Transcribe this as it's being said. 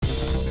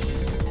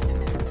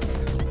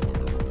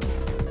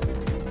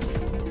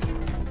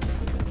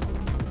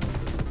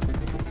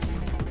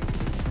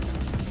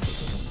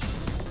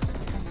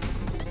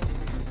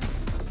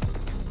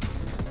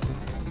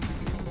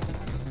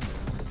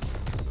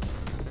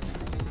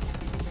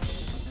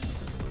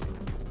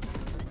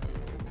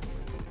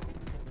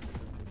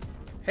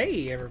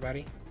Hey,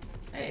 everybody.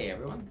 Hey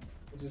everyone,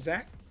 This is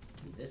Zach.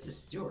 this is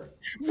Stuart.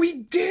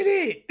 We did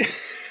it!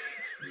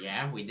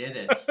 Yeah, we did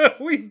it.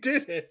 We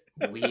did it.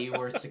 We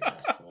were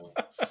successful.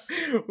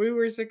 We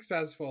were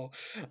successful.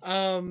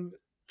 Um,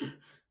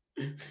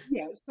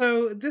 yeah,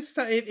 so this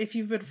time, if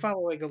you've been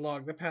following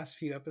along the past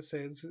few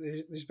episodes,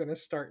 there's been a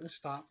start and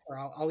stop where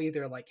I'll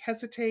either like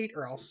hesitate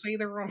or I'll say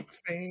the wrong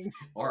thing.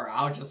 Or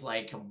I'll just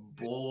like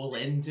bull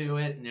into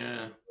it.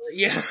 Nah,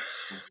 Yeah.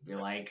 just be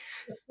like,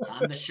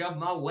 time to shove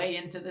my way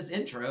into this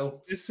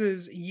intro.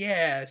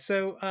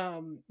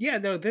 Yeah,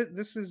 no,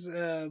 this is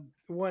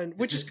one This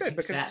which is is good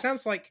because it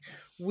sounds success. like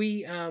Yes.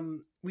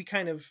 we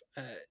kind of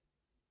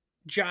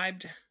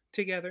jibed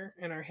together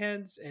in our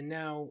heads, and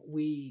now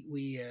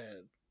we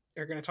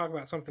are going to talk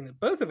about something that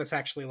both of us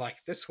actually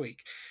liked this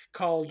week,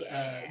 called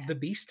Yeah. The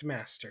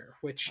Beastmaster.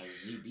 Which,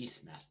 The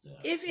Beastmaster.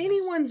 if Yes.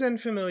 anyone's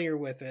unfamiliar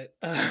with it,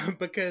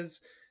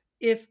 because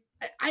if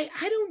I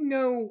don't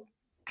know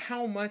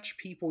how much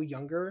people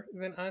younger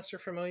than us are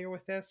familiar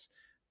with this.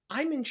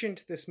 I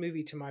mentioned this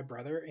movie to my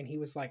brother, and he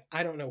was like,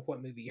 "I don't know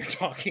what movie you're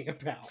talking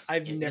about.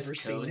 I've Is this never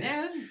seen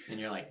that." Conan? And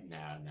you're like,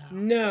 no, no, this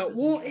No, isn't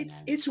well,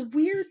 Conan. it's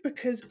weird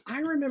because I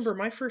remember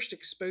my first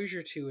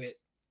exposure to it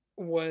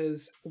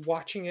was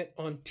watching it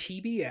on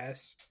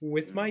TBS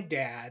with my Mm,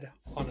 dad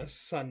on a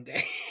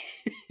Sunday.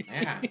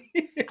 yeah.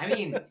 I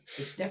mean,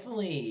 it's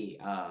definitely,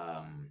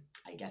 I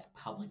guess,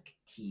 public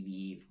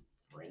TV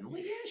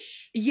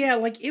friendly-ish. Yeah,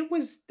 like it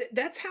was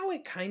that's how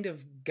it kind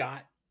of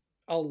got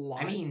a I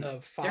lot mean,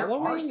 of there are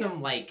following. some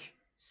Is like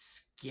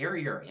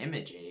scarier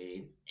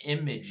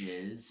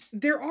images.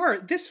 There are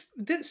this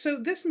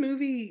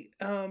movie,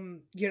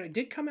 it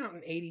did come out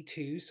in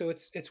 82, so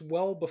it's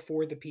well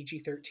before the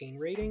PG-13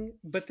 rating,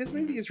 but this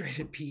movie Mhm. is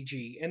rated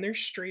PG, and there's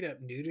straight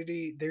up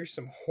nudity. There's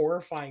some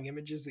horrifying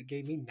images that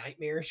gave me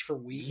nightmares for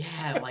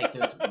weeks. Yeah, like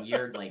those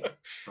weird like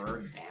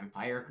bird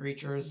vampire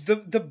creatures. The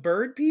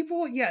bird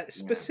people, yeah, Yeah,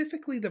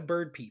 specifically the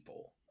bird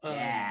people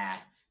yeah.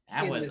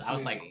 That in was. this I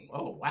was like, movie.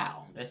 oh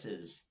wow, this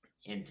is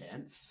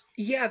intense.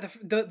 Yeah,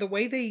 the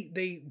way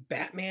they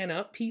Batman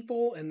up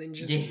people and then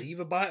just Yeah, leave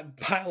a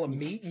pile of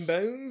meat and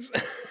bones.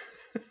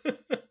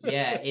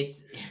 yeah.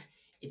 It's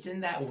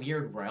in that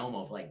weird realm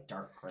of like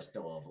Dark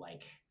Crystal of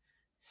like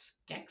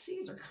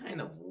Skeksis are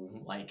kind of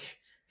like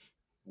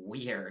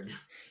weird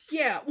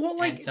Yeah, well, and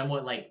like,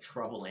 somewhat like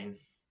troubling.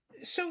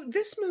 so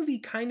this movie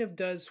kind of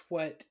does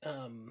what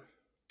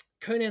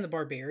Conan the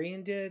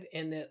Barbarian did,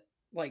 and that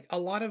like a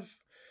lot of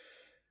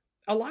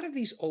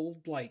these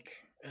old like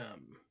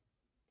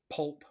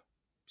pulp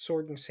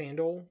sword and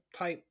sandal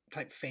type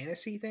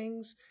fantasy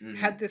things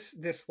had Hmm.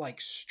 this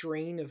like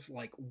strain of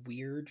like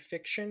weird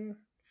fiction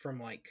from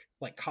like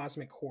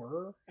cosmic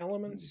horror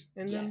elements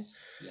in them.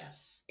 Yes,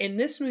 yes. And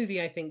this movie,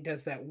 I think,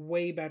 does that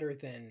way better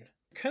than Then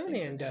Conan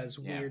Conan, does,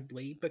 yeah.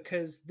 weirdly,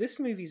 because this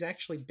movie is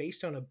actually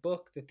based on a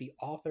book that the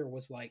author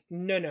was like,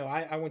 no,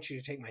 I want you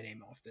to take my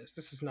name off this.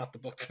 This is not the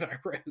book that I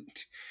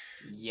wrote.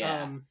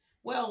 Yeah. Um,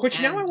 Well,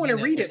 which now I and want to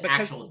read there's it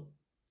because, actual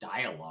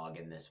dialogue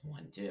in this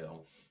one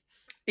too.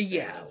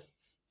 yeah,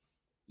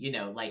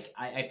 So, like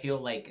I feel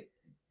like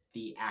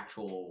the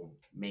actual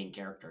main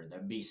character, the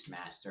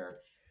Beastmaster,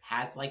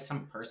 has like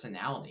some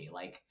personality.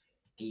 Like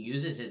he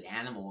uses his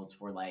animals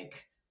for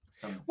like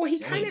some well, he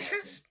kind of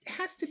silliness and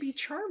has to be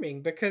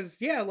charming because,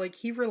 yeah, like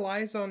he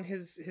relies on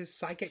his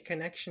psychic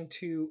connection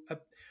to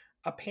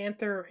a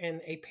panther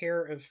and a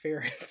pair of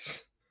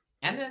ferrets.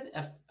 and then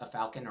a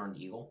falcon or an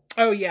eagle.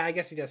 Oh yeah, I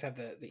guess he does have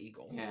the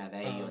eagle. Yeah,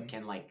 they Um,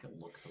 can like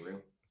look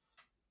through.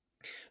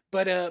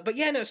 but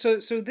yeah, no. So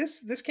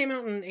this came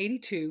out in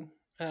 82.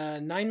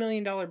 $9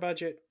 million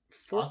budget,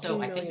 Also,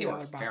 $14 I think they million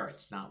were dollar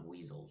ferrets, box. not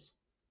weasels.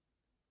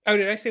 Oh,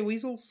 did I say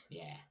weasels?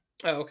 Yeah,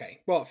 Oh, okay.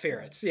 Well,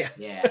 ferrets. Yeah.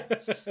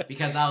 ferrets. Yeah,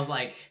 because I was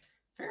like,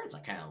 ferrets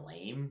are kind of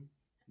lame,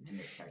 and then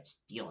they start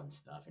stealing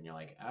stuff, and you're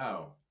like,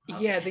 oh,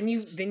 Yeah.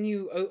 okay. Then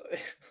you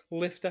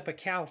lift up a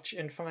couch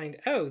and find,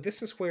 oh,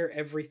 this is where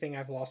everything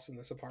I've lost in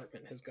this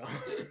apartment has gone.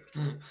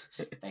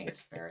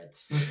 Thanks,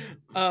 ferrets.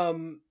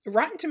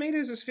 Rotten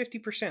Tomatoes is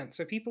 50%,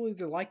 so people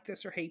either like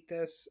this or hate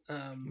this.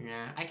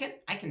 Yeah,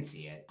 I can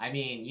see it. I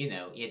mean,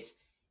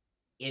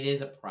 it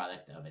is a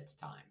product of its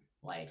time.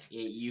 Like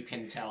you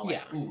can tell, Yeah.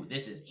 like, ooh,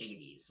 this is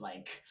 '80s.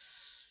 Like,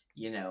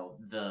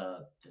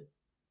 the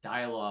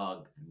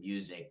dialogue, the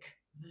music,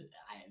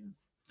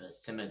 the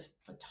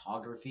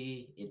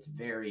cinematography. It's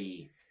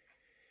very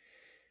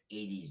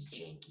 '80s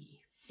janky.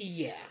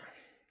 Yeah.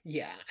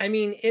 Yeah. I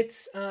mean,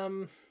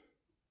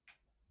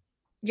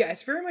 yeah,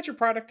 it's very much a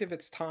product of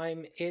its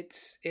time.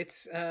 It's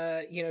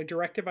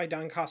directed by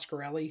Don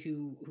Coscarelli,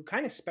 who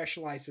kind of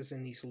specializes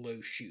in these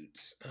low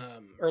shoots,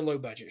 or low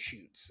budget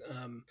shoots.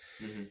 Hmm.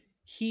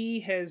 He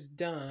has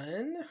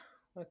done,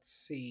 let's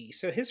see.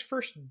 So his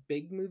first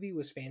big movie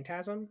was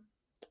Phantasm,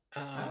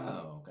 um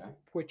Oh, okay.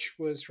 which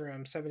was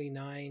from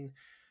 79.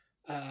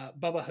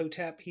 Bubba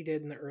Hotep he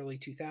did in the early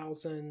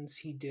 2000s.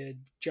 He did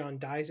John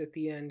Dies at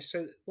the End.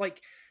 So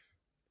like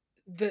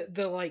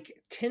the like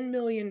 $10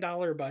 million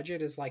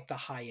budget is like the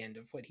high end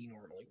of what he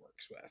normally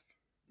works with,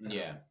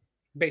 Yeah.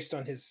 based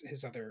on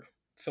his other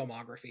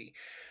filmography.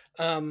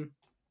 Um,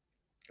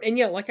 And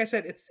yeah, like I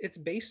said, it's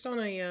based on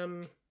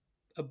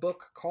a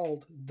book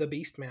called The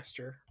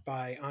Beastmaster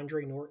by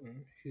Andre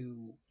Norton,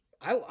 who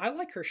I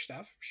like her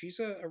stuff. She's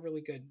a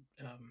really good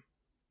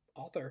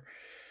author.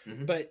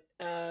 Hmm. But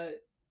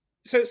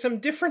so some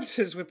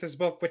differences with this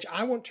book, which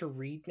I want to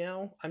read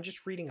now. I'm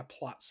just reading a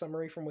plot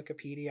summary from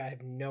Wikipedia. I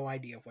have no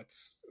idea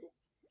what's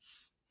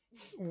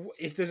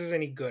if this is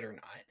any good or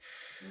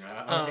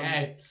not. Um,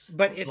 Okay,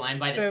 but we're it's flying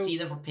by the so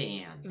seat of our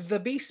pants. the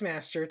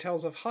Beastmaster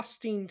tells of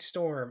Hostine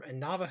Storm, a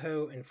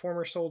Navajo and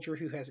former soldier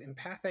who has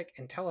empathic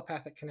and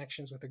telepathic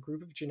connections with a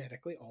group of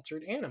genetically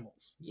altered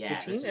animals. Yeah,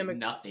 this is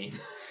nothing.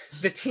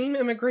 The team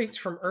immigrates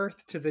from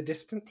Earth to the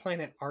distant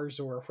planet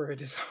Arzor, where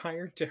it is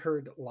hired to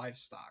herd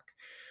livestock.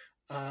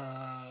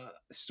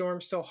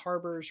 Storm still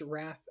harbors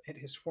wrath at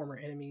his former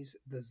enemies,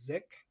 the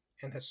Zik,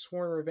 and has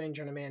sworn revenge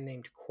on a man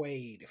named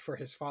Quaid for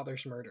his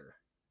father's murder.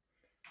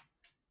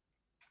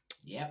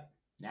 Yep,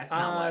 that's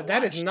not what I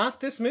That is watched. not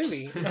this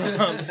movie.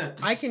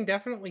 I can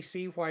definitely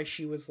see why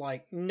she was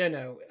like, no,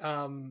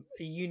 no,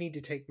 you need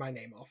to take my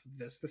name off of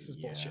this. This is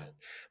Yeah. bullshit.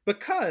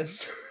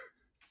 Because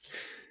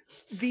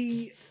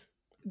the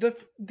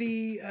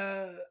the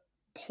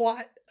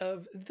plot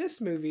of this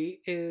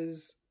movie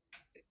is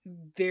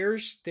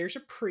there's a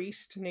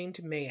priest named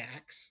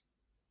Mayax,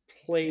 Yeah.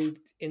 played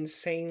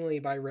insanely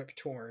by Rip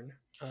Torn.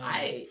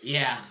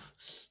 Yeah.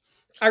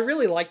 I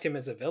really liked him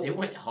as a They villain.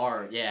 went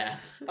hard, yeah.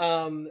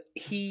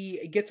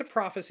 He gets a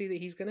prophecy that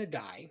he's going to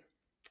die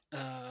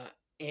uh,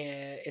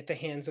 at the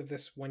hands of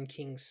this one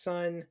king's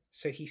son.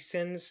 So he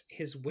sends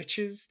his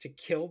witches to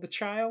kill the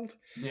child,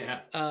 Yeah.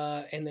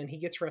 and then he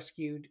gets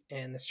rescued,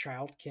 and this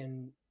child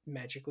can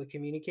magically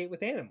communicate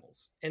with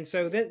animals. And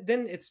so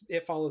then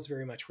it follows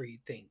very much where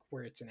you'd think,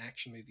 where it's an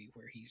action movie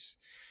where he's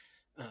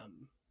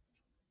um,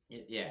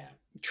 Yeah.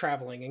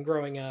 traveling and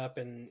growing up,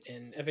 and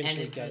And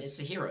eventually it's a does.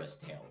 hero's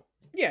tale.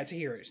 Yeah, it's a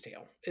hero's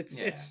tale. Yeah.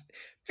 It's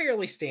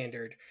fairly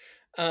standard.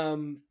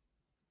 Um,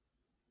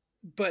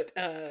 but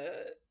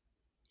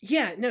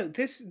yeah, no,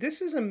 this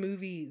is a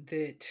movie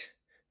that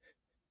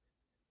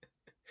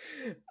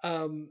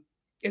um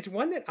it's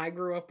one that I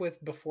grew up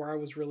with before I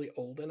was really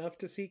old enough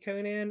to see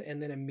Conan,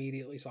 and then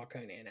immediately saw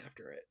Conan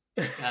after it.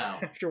 Oh.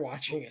 After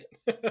watching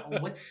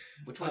Well, it.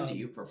 which one do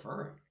you um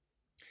prefer?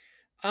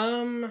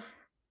 um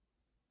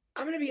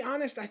I'm gonna be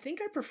honest, I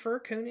think I prefer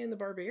Conan the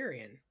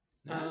Barbarian.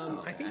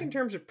 Oh, I think okay. in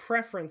terms of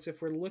preference,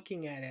 if we're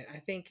looking at it, I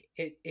think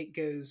it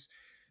goes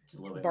It's a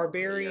little bit more grittier.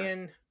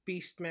 Barbarian,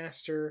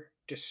 Beastmaster,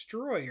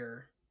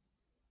 Destroyer.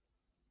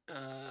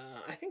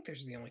 I think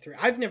those are the only three.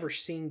 I've never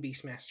seen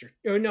Beastmaster.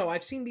 Oh no,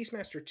 I've seen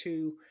Beastmaster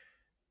 2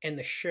 and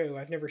the show.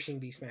 I've never seen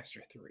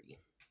Beastmaster 3.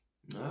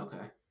 Okay.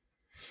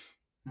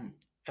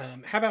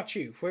 Hmm. How about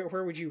you?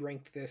 Where would you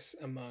rank this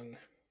among?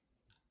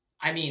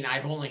 I mean,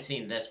 I've only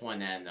seen this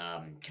one and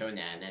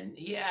Conan, and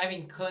yeah, I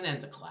mean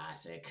Conan's a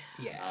classic.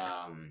 Yeah.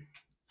 Um,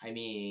 I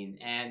mean,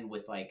 and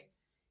with like,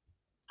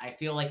 I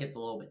feel like it's a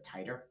little bit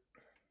tighter.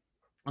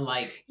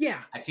 Like,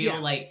 Yeah. I feel Yeah.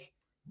 like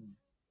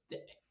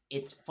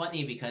it's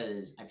funny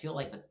because I feel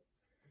like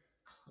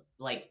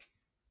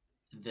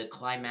the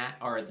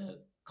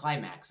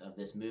climax of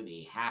this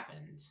movie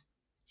happens,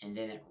 and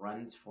then it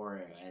runs for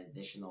an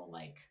additional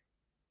like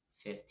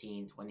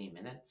 15-20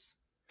 minutes,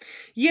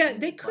 Yeah,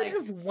 and they it's could like,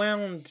 have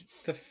wound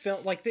the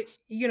film like the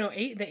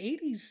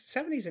 80s,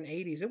 70s and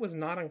 80s. It was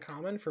not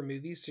uncommon for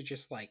movies to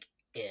just like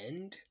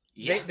end.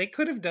 yeah, They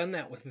could have done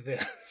that with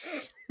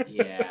this.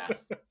 yeah.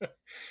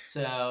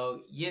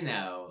 So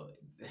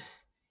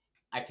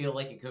I feel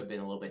like it could have been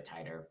a little bit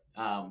tighter.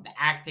 The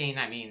acting,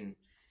 I mean,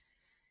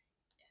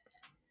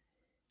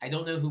 I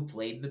don't know who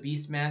played the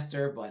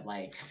Beastmaster, but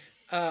like,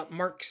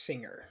 Mark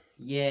Singer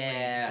played the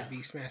yeah,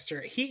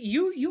 Beastmaster.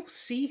 You'll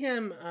see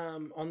him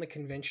on the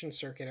convention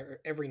circuit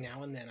every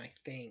now and then. I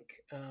think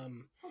oh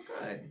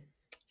good.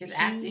 His he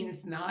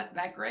acting's not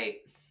that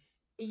great.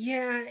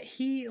 yeah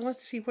he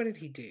let's see, what did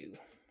he do?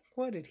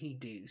 What did he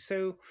do?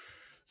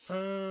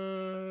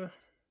 Uh,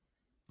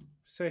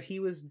 so he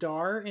was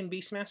Dar in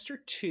Beastmaster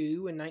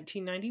 2 in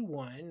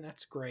 1991.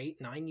 That's great.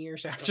 9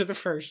 years after the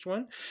first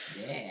one.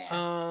 Yeah,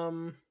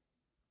 Um,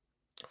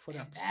 what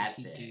and else did he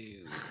that's it.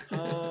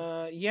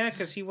 do? Yeah,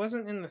 because he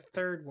wasn't in the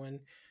third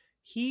one.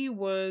 He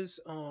was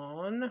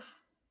on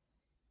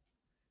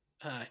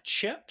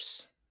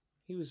Chips.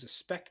 He was a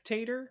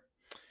spectator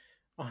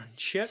on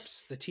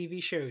Chips, the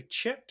TV show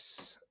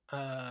Chips.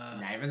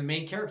 Not even the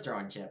main character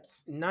on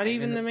Chips. Not Not even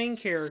even the the main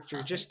character,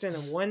 side. just in a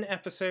one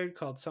episode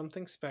called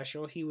Something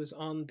Special. He was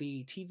on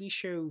the TV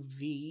show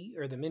V,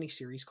 or the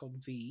miniseries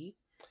called V.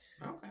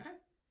 Okay.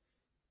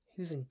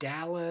 He was in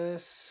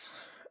Dallas.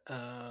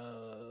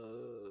 Uh,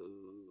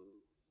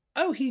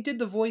 oh, he did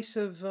the voice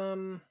of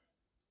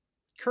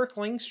Kirk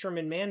Langstrom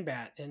in Man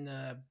Bat in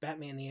the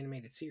Batman the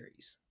Animated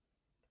Series.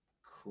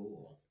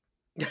 Cool.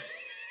 Cool.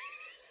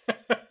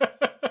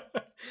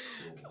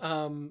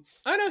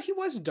 Oh no, he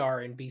was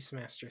Dar in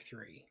Beastmaster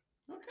 3.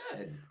 Oh,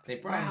 good. They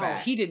brought him Wow,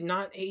 he back. did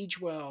not age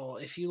well.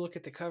 If you look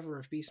at the cover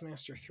of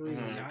Beastmaster 3,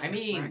 The Eye I of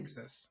mean,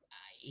 Praxis.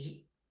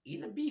 he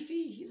he's a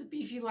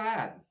beefy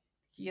lad.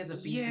 He is a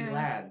beefy Yeah,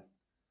 lad.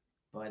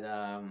 But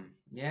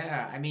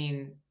yeah, I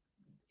mean,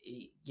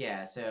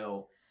 yeah.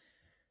 So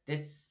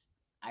this,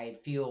 I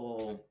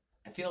feel,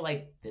 I feel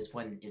like this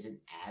one isn't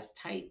as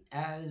tight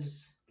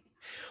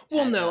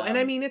Well, as no, and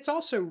I mean it's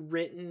also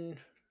written.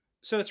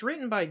 So it's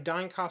written by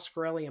Don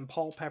Coscarelli and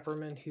Paul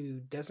Pepperman, who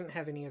doesn't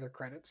have any other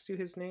credits to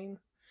his name.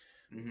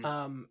 mhm.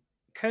 Um,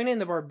 Conan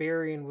the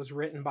Barbarian was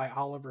written by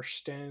Oliver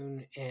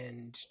Stone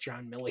and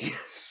John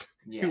Milius,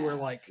 who were Yeah,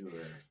 like who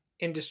are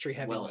industry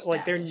well heavyweight.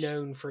 Like they're established.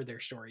 known for their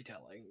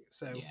storytelling.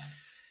 So Yeah,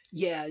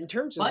 yeah, in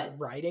terms of but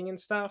writing and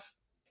stuff,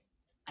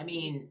 I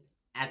mean,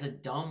 as a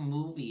dumb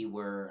movie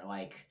where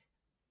like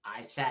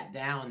I sat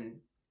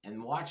down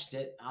and watched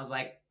it, I was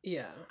like,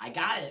 yeah, I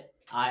got it.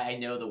 I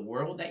know the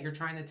world that you're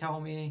trying to tell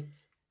me.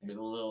 There's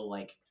a little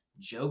like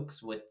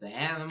jokes with the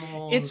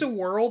it's a animals.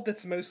 world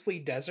that's mostly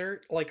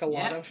desert, like a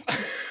lot Yeah, of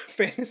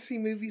fantasy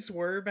movies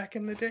were back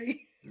in the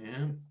day,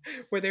 yeah.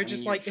 where they're I mean,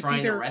 just you're like it's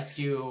trying to either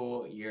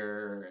rescue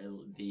your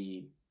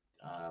the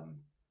um,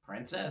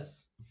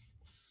 princess.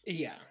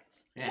 yeah.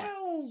 Yeah,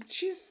 Well,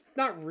 she's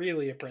not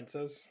really a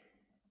princess,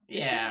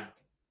 is she? yeah.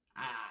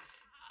 I,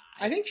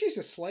 I I think she's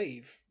a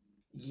slave.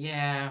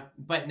 yeah,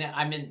 but no,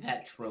 I meant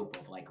that trope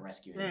of like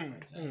rescuing the Mm, mm.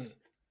 princess,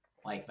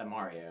 like the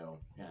Mario.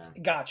 Yeah,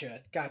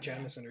 Gotcha. I yeah.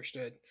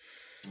 misunderstood.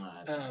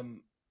 That's fine.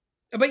 Um,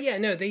 but yeah,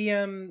 no,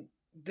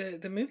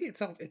 the movie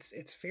itself,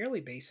 it's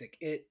fairly basic.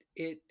 It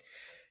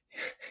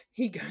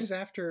he goes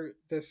after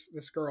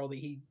this girl that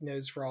he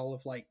knows for all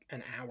of like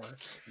an hour.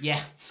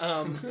 Yeah.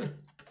 Um,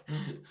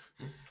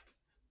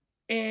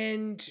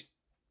 and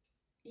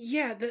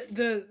yeah,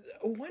 the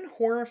one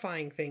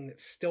horrifying thing that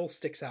still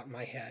sticks out in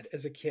my head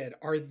as a kid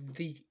are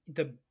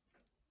the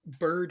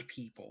bird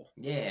people.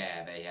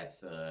 Yeah, they had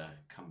to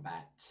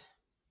combat.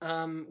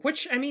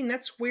 Which I mean,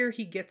 that's where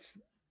he gets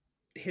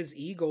his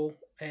eagle,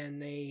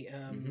 and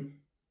Hmm.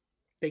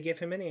 they give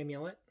him an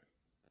amulet.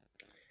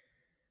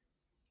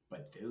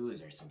 But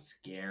those are some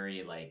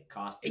scary like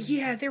costumes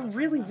Yeah, and they're stuff like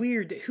really that.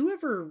 weird.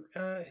 Whoever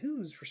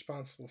who's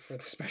responsible for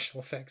the special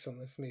effects on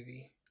this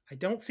movie? I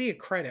don't see a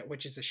credit,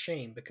 which is a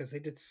shame because they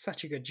did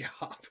such a good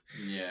job.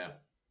 Yeah.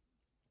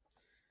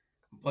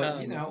 But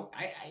you Um, know,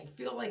 I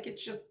feel like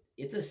it's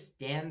a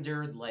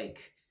standard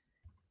like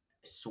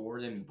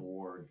sword and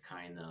board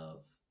kind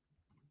of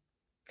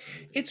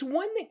it's movie.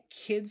 one that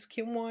kids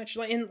can watch.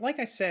 Like and like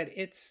I said,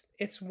 it's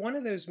one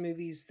of those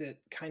movies that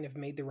kind of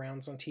made the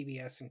rounds on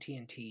TBS and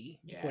TNT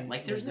Yeah,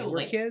 like when there's we no were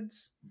like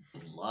kids.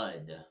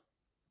 blood.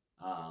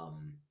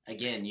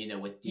 Again, you know,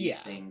 with these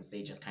Yeah, things,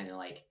 they just kind of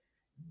like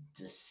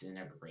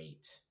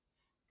disintegrate.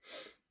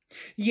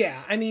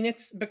 yeah. I mean,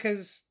 it's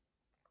because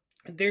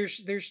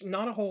there's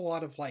not a whole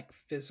lot of like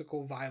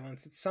physical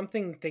violence. It's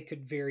something they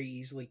could very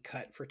easily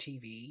cut for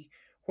TV.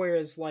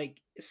 Whereas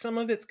like some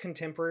of its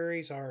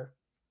contemporaries are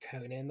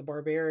Conan the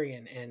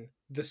Barbarian and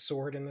The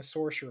Sword and the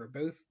Sorcerer,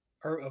 both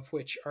are of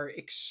which are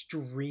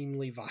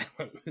extremely violent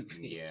Yeah.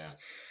 movies.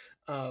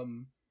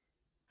 Um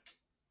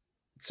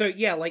so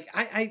yeah, like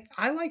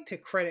I like to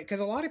credit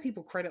because a lot of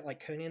people credit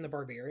like Conan the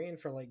Barbarian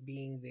for like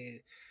being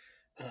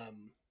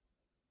um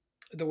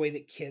the way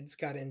that kids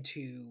got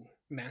into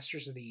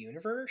Masters of the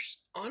Universe.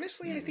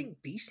 Honestly, I Mm. think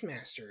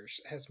Beastmasters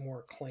has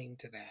more claim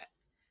to that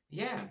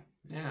Yeah.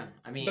 Yeah.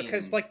 I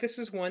because mean, like this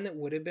is one that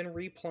would have been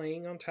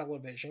replaying on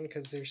television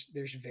because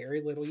there's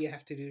very little you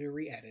have to do to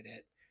re-edit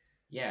it.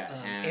 yeah,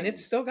 And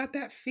it's and still got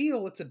that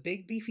feel. It's a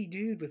big beefy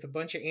dude with a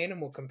bunch of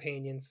animal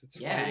companions that's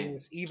yeah, fighting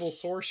this evil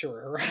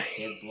sorcerer,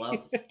 kids right?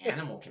 love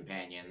animal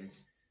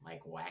companions,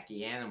 like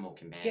wacky animal Yeah.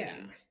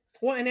 companions.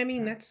 Well, and I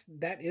mean Yeah.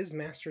 that is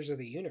Masters of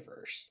the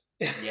Universe.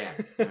 Yeah.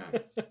 Yeah.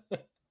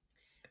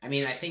 I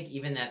mean, I think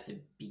even at the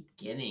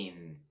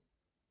beginning,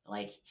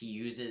 like he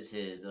uses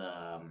his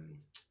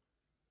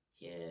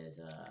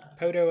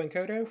Podo and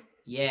Kodo.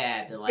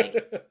 yeah, to like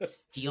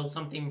steal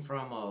something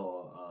from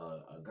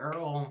a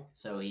girl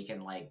so he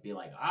can like be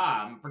like,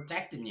 ah, I'm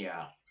protecting you,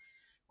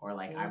 or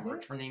like I'm Hmm.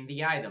 returning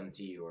the item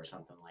to you, or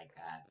something like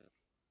that.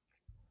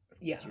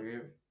 Yeah. Do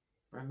you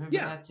remember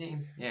Yeah. that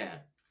scene? Yeah.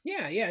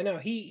 Yeah, no,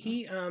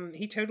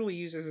 he totally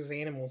uses his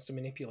animals to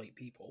manipulate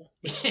people,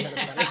 which is kind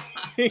of funny.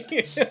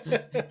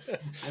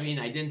 I mean,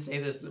 I didn't say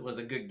this was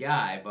a good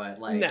guy, but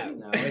like, you No.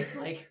 know, it's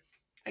like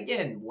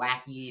again,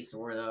 wacky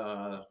sort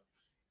of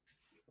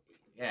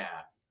yeah.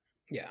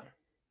 Yeah.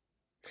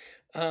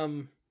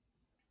 Um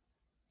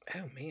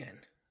oh man.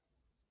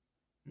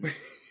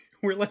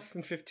 We're less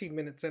than 15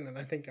 minutes in and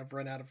I think I've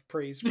run out of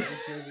praise for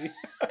this movie.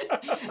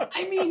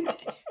 I mean,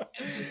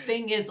 the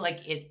thing is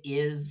like it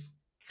is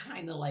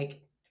kind of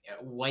like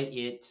what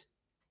it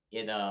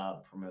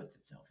promotes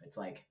itself. It's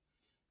like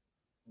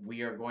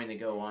we are going to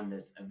go on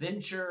this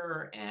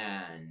adventure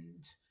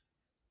and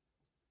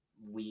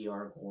we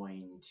are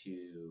going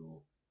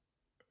to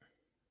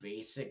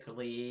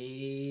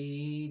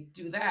basically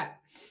do that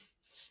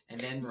and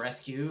then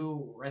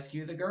rescue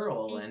the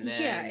girl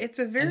Yeah, it's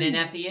a and then very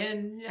at the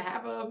end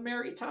have a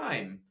merry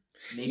time.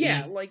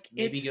 yeah, maybe like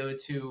maybe it's go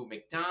to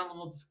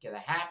McDonald's, get a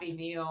happy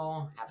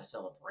meal, have a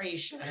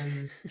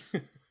celebration.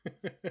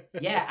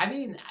 Yeah, I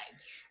mean,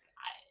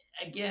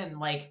 again,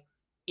 like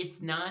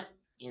it's not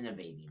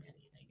innovating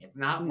anything. It's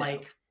not No.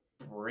 like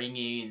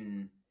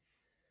bringing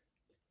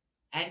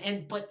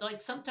and but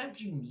like sometimes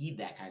you need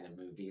that kind of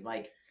movie.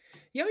 Like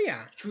Oh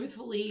yeah.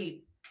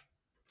 truthfully,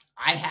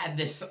 I had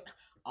this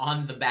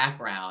on the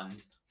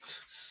background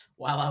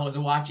while I was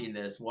watching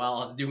this, while I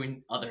was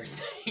doing other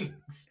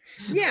things.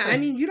 Yeah, I like,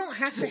 mean, you don't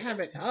have to have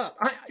it up.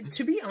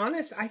 To be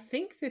honest, I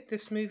think that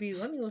this movie.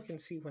 Let me look and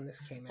see when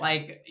this came out.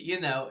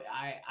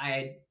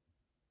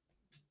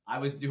 I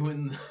was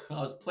doing,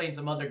 I was playing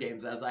some other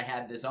games as I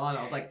had this on.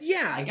 I was like, I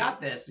Yeah, got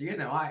this.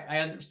 I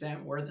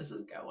understand where this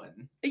is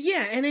going.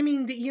 yeah, and I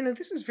mean,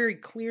 this is very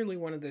clearly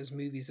one of those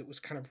movies that was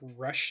kind of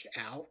rushed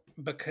out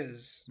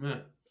because Meh.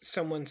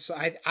 someone saw.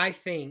 I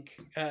think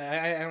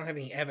I don't have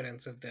any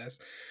evidence of this,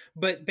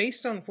 but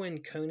based on when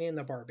Conan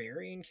the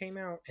Barbarian came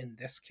out and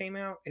this came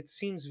out, it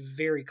seems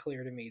very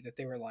clear to me that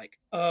they were like,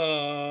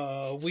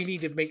 we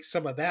need to make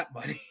some of that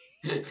money."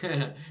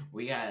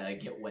 we gotta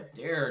get what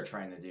they're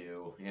trying to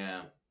do.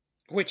 Yeah.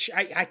 Which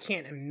I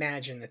can't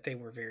imagine that they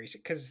were very,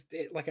 because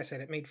like I said,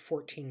 it made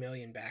 14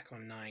 million back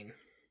on nine.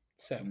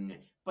 So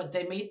But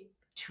they made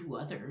two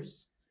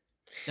others.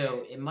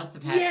 So it must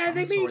have had yeah,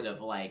 some sort of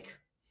like,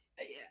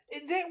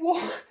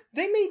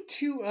 they made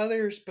two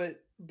others, but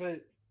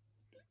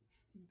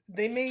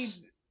they made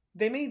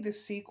they made the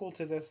sequel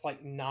to this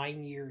like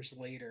 9 years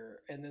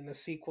later, and then the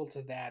sequel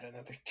to that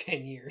another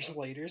 10 years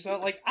later. So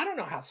like I don't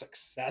know how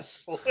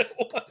successful it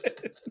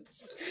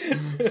was.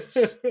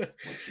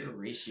 what's your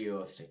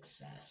ratio of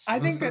success? I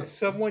think that's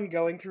someone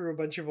going through a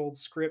bunch of old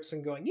scripts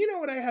and going, you know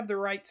what I have the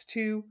rights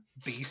to?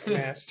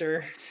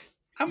 Beastmaster.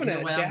 I'm You going know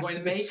to what I'm going to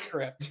adapt the make?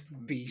 script.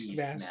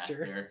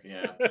 Beastmaster. Beastmaster.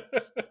 Yeah.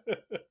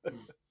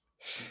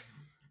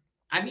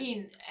 I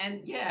mean,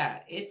 and yeah,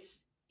 it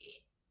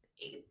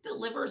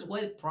delivers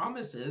what it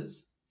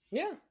promises,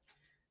 Yeah.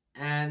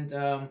 and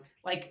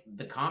like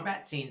the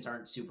combat scenes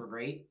aren't super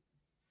great.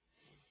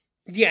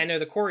 Yeah, no,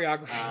 the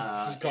choreography in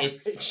this is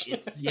garbage.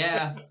 It's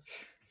yeah,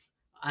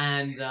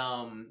 and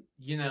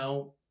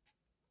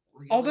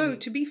Although, really,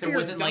 to be there fair,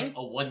 wasn't like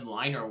a one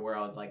liner where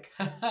I was like,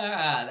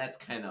 that's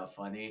kind of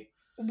funny.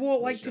 well, It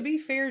was like to just be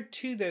fair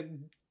to the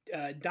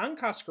Don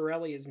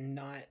Coscarelli is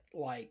not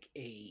like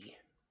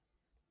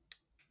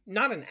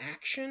not an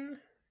action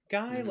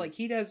guy. mhm, Like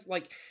he does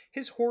like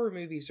his horror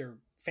movies are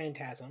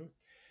Phantasm,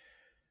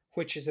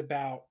 which is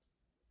about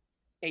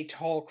a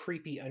tall,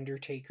 creepy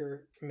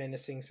undertaker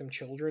menacing some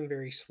children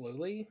very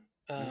slowly.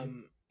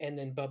 mhm. And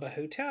then Bubba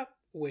Hotep,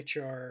 which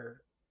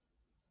are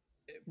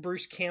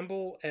Bruce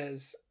Campbell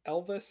as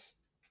Elvis,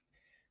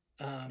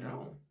 um,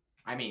 No,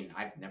 I mean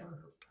I've never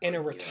in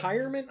a heard of either of those.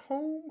 retirement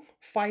home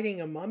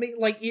fighting a mummy.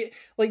 Like, do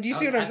you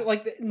see Oh, what I'm saying?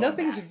 that's Like,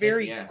 nothing's bombastic.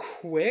 very Yeah,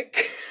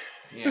 quick.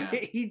 yeah.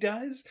 He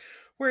does,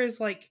 whereas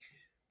like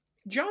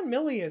John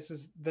Milius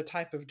is the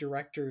type of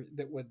director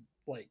that would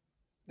like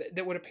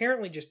that would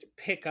apparently just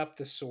pick up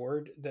the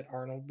sword that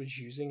Arnold was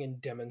using and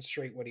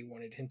demonstrate what he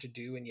wanted him to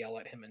do and yell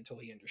at him until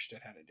he understood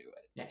how to do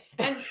Yeah,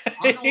 and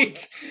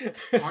it.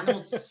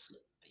 Arnold's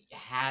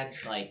had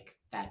like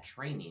that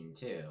training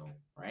too,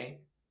 right?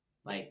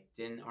 Like,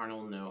 didn't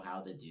Arnold know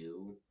how to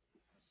do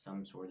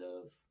some sort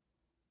of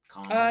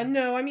combat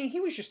No, I mean he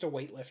was just a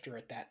weightlifter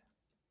at that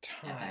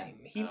at that? time.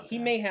 He Okay.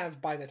 may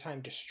have by the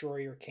time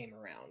Destroyer came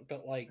around,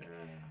 but like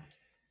Uh,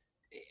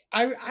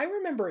 I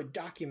remember a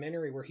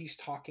documentary where he's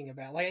talking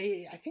about like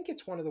I think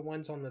it's one of the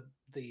ones on the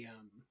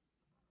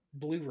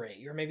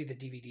Blu-ray or maybe the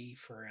DVD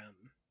for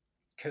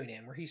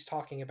Conan where he's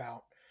talking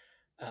about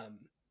um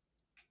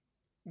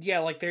yeah,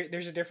 like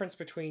there's a difference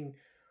between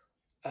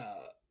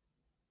uh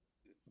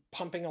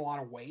pumping a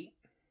lot of weight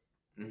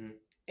mhm.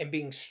 and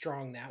being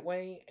strong that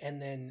way,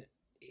 and then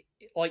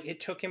like it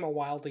took him a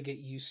while to get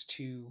used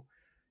to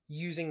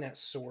using that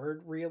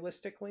sword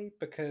realistically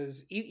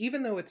because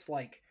even though it's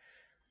like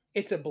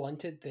it's a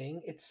blunted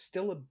thing, it's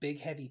still a big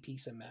heavy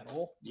piece of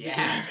metal that you're Yeah,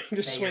 having to that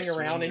you're swing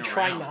around swinging and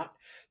try around. not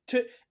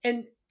to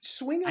and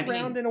swing I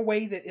around mean, in a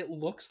way that it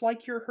looks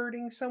like you're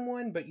hurting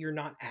someone but you're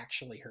not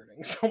actually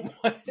hurting someone.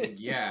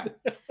 yeah.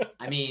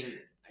 I mean,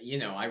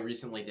 I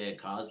recently did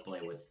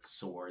cosplay with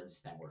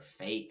swords that were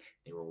fake.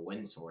 They were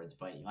wind swords,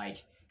 but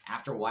like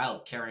after a while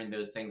carrying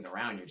those things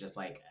around, you're just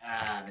like,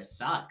 this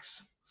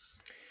sucks.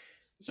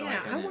 So I Yeah,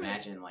 I couldn't want to.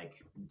 imagine like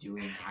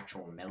doing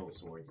actual metal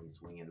swords and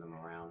swinging them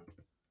around.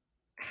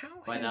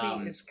 How But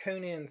heavy is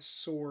Conan's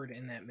sword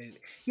in that movie?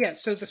 Yeah,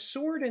 so the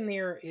sword in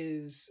there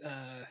is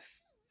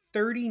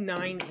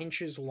 39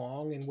 inches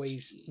long and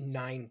weighs jeez,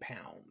 9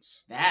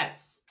 pounds.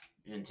 that's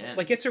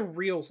Like it's intense. a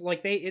real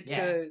like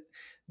Yeah.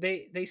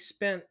 they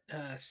spent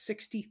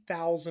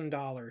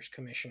 $60,000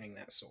 commissioning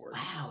that sword.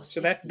 Wow,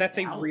 So sixty that's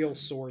a real thousand.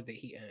 sword that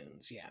he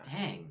owns. Yeah,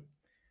 Dang,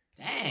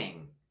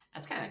 dang,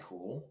 that's kind of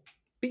cool.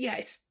 but yeah,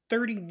 it's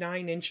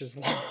 39 inches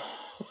long.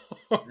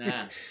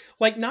 Yeah,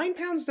 Like 9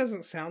 pounds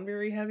doesn't sound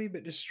very heavy,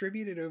 but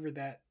distributed over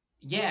that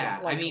yeah.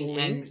 I like mean,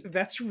 length, and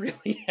that's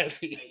really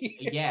heavy.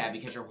 yeah,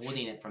 because you're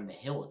holding it from the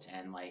hilt,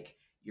 and like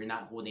you're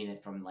not holding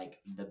it from like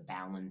the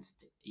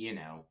balanced,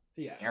 Yeah.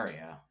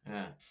 area.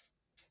 Yeah,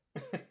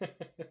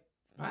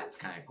 well, that's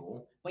kind of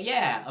cool. But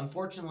yeah,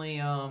 unfortunately,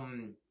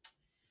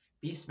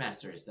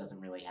 Beastmasters doesn't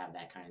really have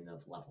that kind of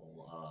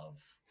level of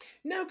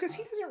No, because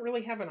he uh, doesn't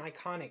really have an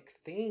iconic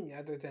thing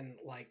other than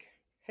like,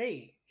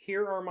 hey,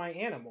 here are my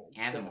animals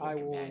that animal I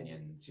will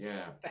companions.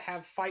 Yeah,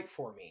 have fight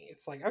for me.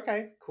 It's like,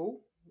 okay,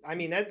 cool. I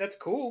mean that's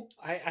cool.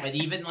 but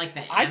even like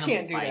the I animal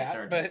can't do fights that,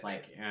 are just but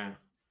like,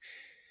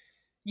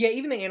 yeah,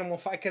 even the animal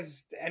fight,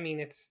 because I mean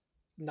it's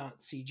not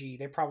CG.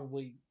 They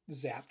probably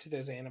zapped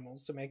those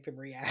animals to make them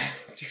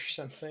react or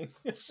something.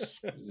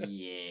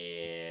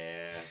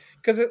 yeah,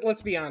 Because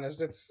let's be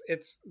honest,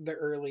 it's the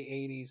early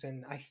 '80s,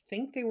 and I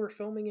think they were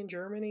filming in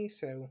Germany,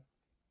 so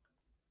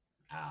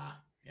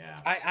yeah,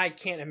 I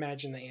can't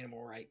imagine the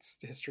animal rights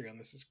history on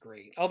this is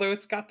great. Although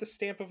it's got the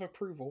stamp of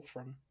approval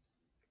from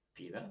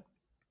PETA.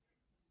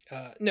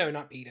 no,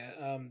 not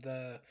PETA,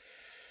 the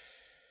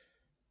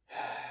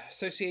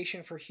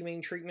Association for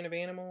Humane Treatment of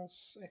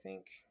Animals, I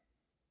think.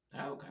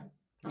 Oh, okay.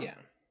 Huh. Yeah.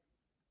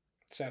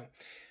 So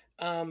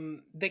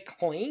they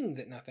claim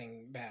that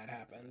nothing bad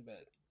happened,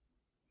 but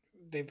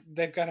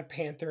they've got a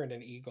panther and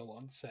an eagle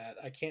on set.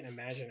 I can't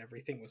imagine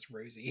everything was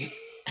rosy.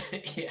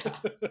 Yeah.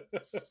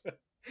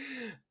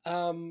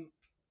 um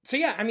so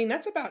yeah, I mean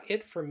that's about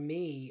it for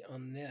me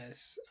on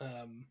this.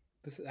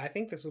 I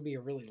think this will be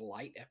a really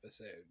light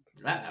episode.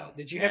 Uh-oh.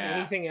 Did you have Yeah.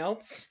 anything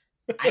else?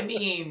 I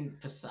mean,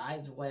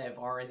 besides what I've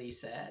already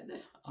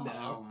said,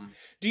 No.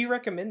 Do you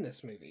recommend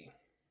this movie?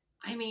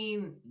 I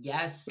mean,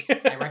 yes,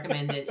 I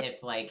recommend it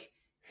if like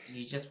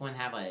you just want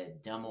to have a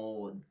dumb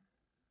old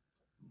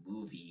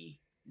movie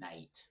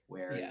night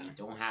where Yeah. you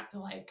don't have to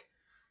like,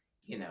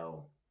 you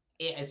know,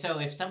 so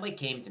if somebody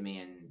came to me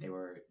and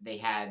they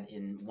had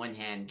in one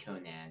hand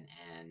Conan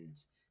and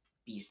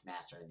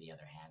Beastmaster in the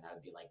other hand, I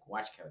would be like,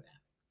 watch Conan.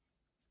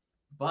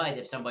 But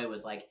if somebody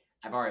was like,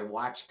 I've already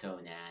watched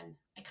Conan,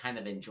 I kind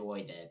of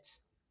enjoyed it,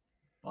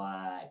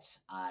 but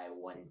I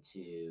want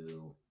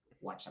to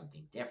watch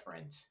something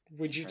different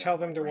Would and you turn tell off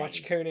my them to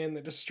watch brain. Conan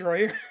the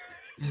Destroyer?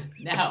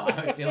 No,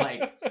 I would be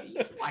like, you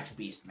can watch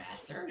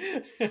Beastmaster.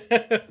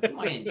 You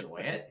might enjoy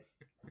it.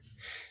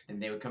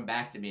 And they would come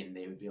back to me and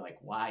they would be like,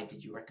 why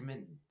did you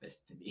recommend this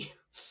to me?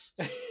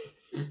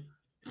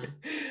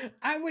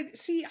 I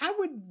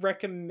would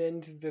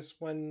recommend this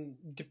one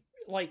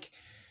like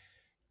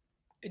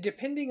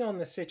depending on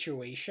the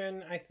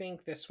situation. I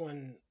think this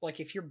one, like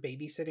if you're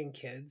babysitting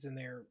kids and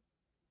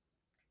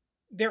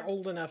they're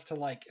old enough to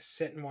like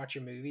sit and watch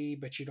a movie,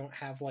 but you don't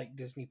have like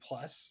Disney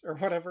Plus or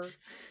whatever,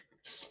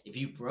 If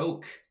you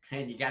broke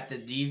and you got the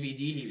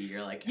DVD,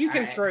 you're like, you all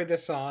can right. throw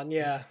this on.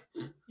 Yeah.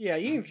 Yeah,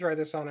 you can throw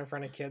this on in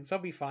front of kids. They'll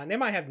be fine. They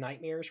might have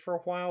nightmares for a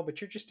while,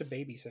 but you're just a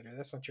babysitter.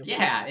 That's not your Yeah,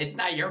 problem. it's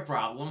not your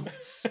problem.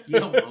 You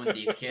don't own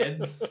these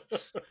kids.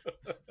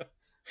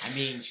 I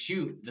mean,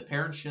 shoot, the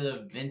parents should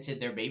have vented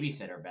their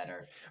babysitter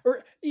better.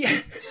 Or yeah,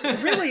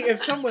 really, if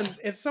someone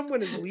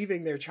is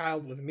leaving their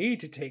child with me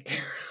to take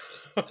care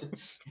of,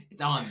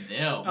 It's on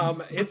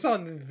them. it's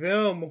on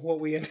them what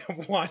we end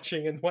up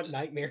watching and what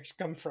nightmares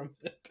come from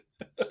it.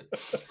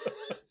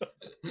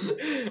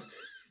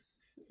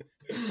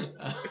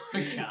 Oh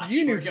You gosh,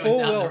 knew we're going full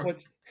down well the.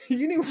 what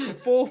you knew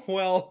full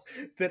well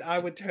that I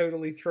would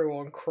totally throw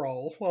on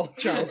Kroll while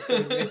the child's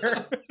sitting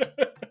there.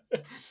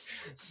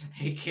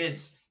 Hey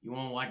kids, you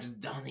want to watch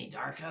Donnie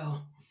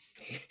Darko?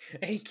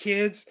 Hey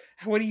kids,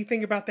 what do you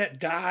think about that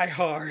Die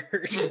Hard?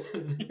 You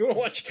want to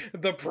watch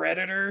The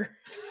Predator?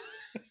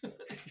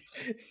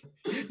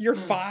 You're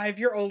 5.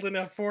 You're old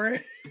enough for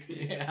it.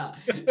 Yeah,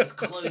 just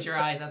close your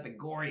eyes at the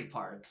gory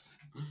parts.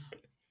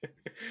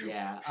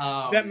 Yeah.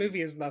 That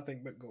movie is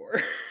nothing but gore.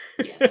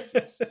 Yes.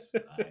 Yes.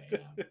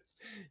 We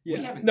Yeah.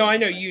 haven't No, I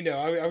been, know but you know.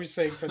 I was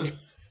saying for the.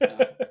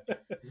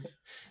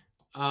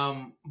 uh,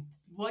 um.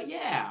 But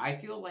yeah, I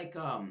feel like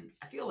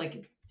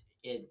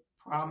it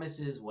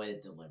promises what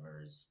it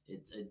delivers.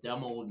 It's a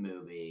dumb old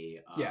movie.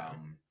 Yeah.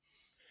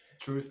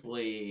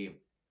 Truthfully,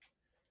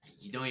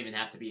 you don't even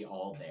have to be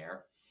all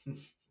there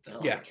to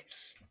Yeah. like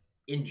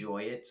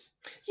enjoy it.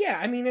 Yeah.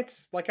 I mean,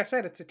 it's like I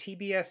said, it's a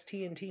TBS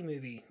TNT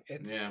movie.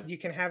 It's Yeah. you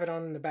can have it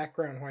on in the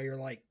background while you're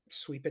like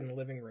sweeping the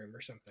living room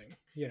or something.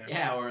 You know.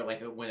 Yeah, or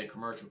like when a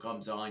commercial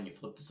comes on, you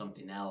flip to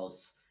something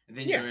else, and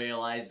then you Yeah.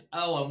 realize,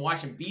 oh, I'm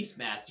watching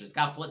Beastmasters.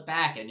 Got flipped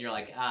back, and you're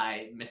like,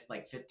 I missed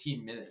like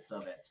 15 minutes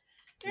of it.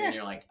 And then Yeah.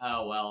 you're like,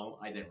 oh well,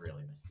 I didn't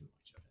really miss too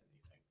much of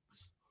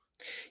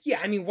Yeah.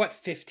 I mean, what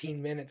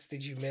 15 minutes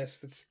did you miss?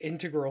 That's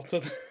integral to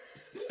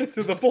the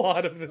to the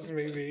plot of this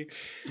movie.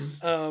 anything.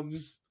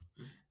 Um.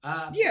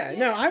 But Yeah.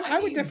 No, yeah, I I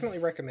would mean, definitely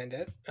recommend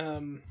it.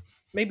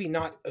 Maybe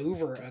not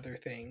over other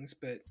things,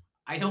 but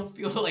I don't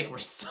feel like we're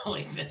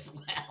selling this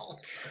well.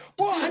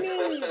 well, I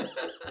mean,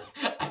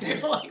 I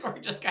feel like we're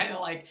just kind of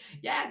like,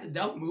 yeah, it's a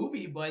dumb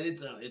movie, but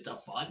it's a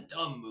fun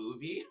dumb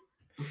movie.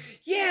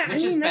 yeah. I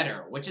Which is mean, better?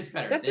 Which is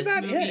better, that's this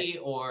about it. movie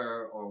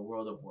or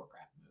World of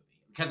Warcraft movie?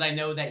 Because I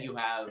know that you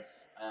have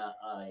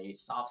a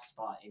soft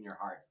spot in your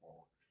heart for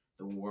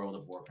the World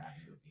of Warcraft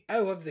movie.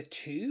 Oh, of the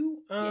two,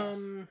 Yes.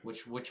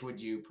 Which would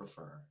you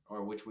prefer,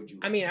 or which would you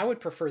I mean, I recommend? would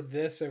prefer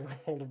this over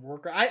World of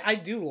Warcraft. I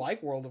do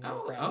like World of Oh,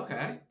 Warcraft okay.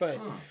 more, but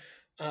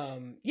Huh.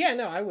 yeah,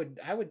 no, I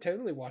would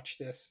totally watch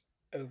this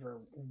over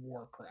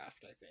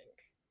Warcraft. I think.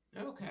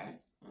 Okay.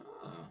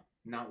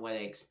 Not what I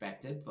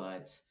expected,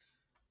 but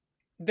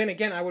Then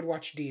again, I would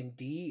watch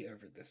D&D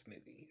over this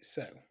movie.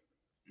 So,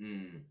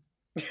 mm,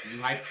 you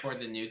hyped for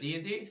the new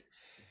D&D?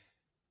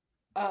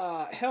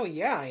 hell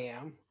yeah, I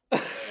am.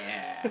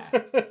 Yeah,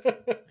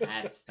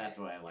 that's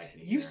what I like to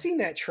You've hear. seen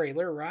that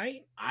trailer,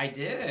 right? I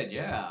did,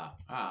 yeah.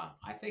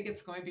 I think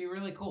it's going to be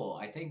really cool.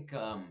 I think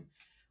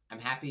I'm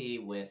happy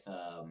with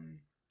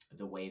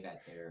the way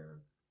that they're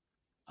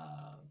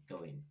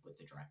going with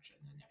the direction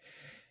and everything.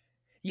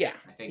 Yeah,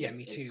 I think yeah, it's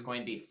me it's too. going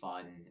to be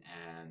fun,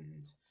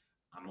 and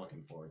I'm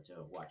looking forward to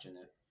watching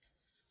it.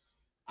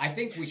 I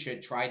think we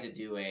should try to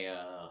do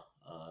an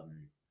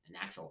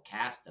actual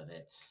cast of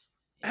it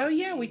Oh if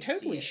yeah, we we see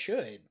totally it.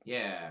 should.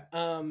 Yeah, if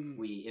Um,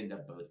 we end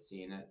up both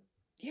seeing it,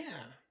 yeah,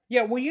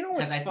 yeah. Well, you know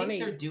because what's I think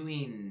they're funny?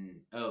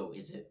 doing. Oh,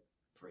 is it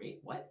free?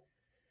 What?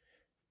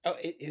 Oh,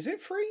 is it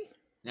free?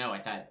 No, I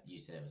thought you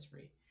said it was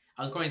free.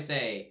 I was going to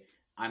say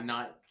I'm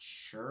not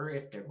sure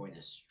if they're going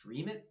to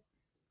stream it,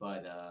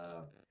 but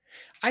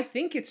I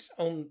think it's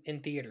on in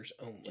theaters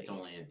it's only.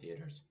 only in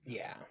theaters. Okay,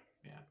 Yeah,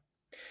 yeah,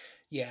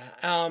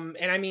 yeah.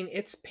 And I mean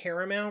it's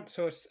Paramount,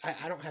 so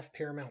I don't have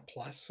Paramount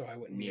Plus, so I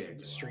wouldn't be neither able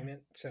to do I. stream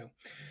it. So,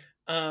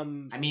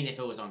 um, I mean, if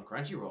it was on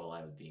Crunchyroll,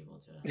 I would be able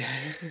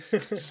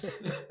to.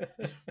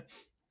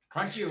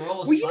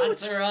 Crunchyroll well, you know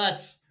what's sponsor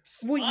us.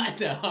 well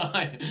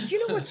you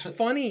know what's Sponsor.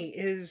 funny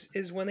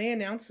is when they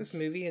announced this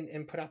movie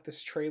and put out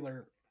this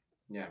trailer.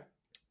 Yeah,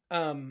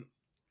 Um,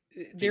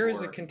 there people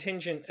is a were.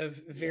 contingent of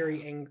Yeah,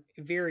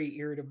 very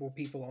irritable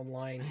people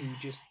online who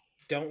just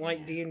don't like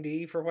yeah,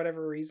 D&D for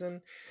whatever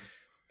reason.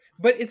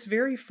 But it's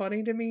very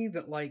funny to me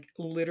that like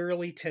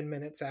literally 10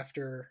 minutes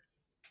after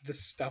the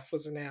stuff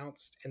was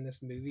announced and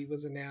this movie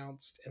was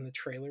announced and the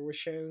trailer was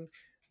shown,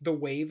 the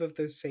wave of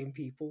those same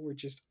people were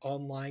just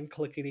online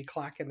clickety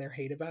clacking their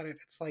hate about it.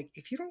 It's like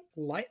if you don't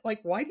like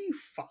why do you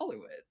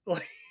follow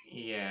it?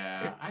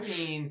 yeah. Like I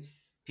mean,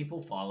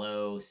 people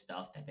follow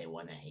stuff that they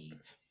want to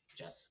hate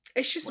just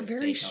it's just for the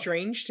very sake of.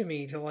 strange to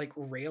me to like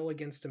rail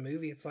against a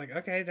movie. It's like,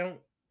 okay,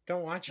 don't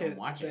watch Don't it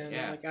watch it. then.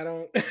 Yeah, Like I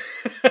don't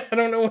I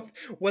don't know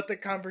what the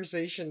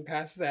conversation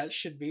past that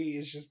should be.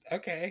 It's just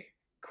okay,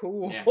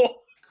 cool. yeah.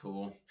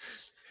 Cool.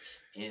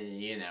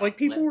 And Like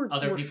people let were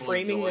other people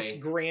framing this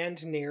enjoy.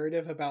 grand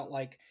narrative about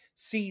like,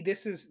 see,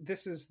 this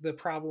is the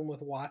problem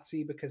with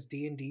WotC because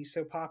D&D is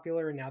so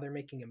popular and now they're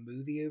making a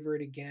movie over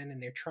it again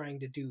and they're trying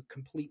to do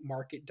complete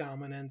market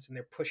dominance and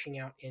they're pushing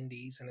out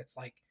indies and it's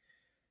like,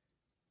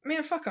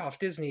 man, fuck off,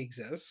 Disney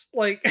exists.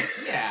 Like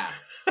Yeah,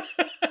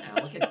 yeah.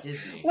 Look at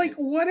Disney. like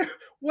It's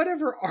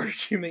whatever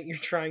argument you're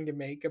trying to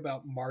make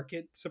about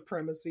market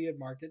supremacy and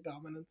market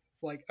dominance,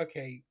 it's like,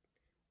 okay,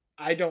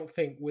 I don't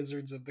think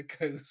Wizards of the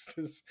Coast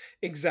is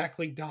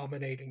exactly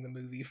dominating the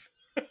movie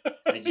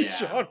yeah.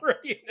 genre,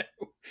 you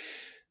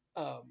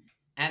know.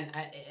 And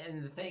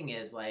and the thing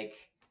is like,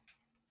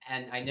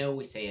 and I know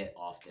we say it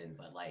often,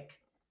 but like,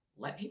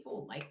 let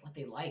people like what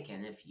they like,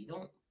 and if you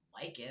don't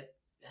like it,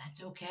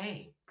 that's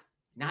okay.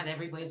 Not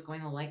everybody's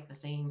going to like the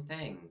same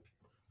thing,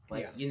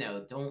 Yeah,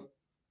 but don't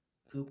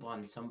poop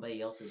on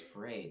somebody else's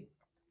parade.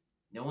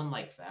 No one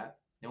likes that.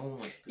 No one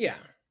wants poop yeah,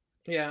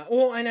 yeah.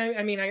 Well, and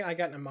I mean, I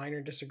got in a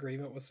minor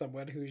disagreement with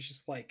someone who's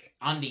just like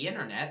on the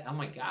internet. Oh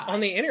my on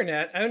the gosh,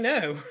 internet. Oh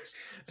no.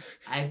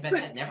 I bet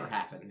that never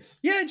happens.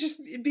 Yeah,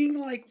 just being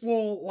like,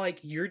 well, like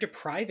you're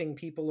depriving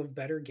people of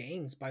better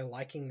games by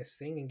liking this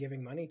thing and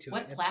giving money to it.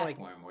 What And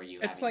platform were you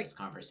it's having like this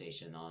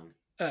conversation on?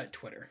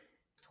 Twitter.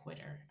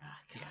 Twitter. Ah,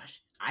 Yeah.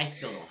 gosh, I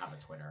still don't have a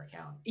Twitter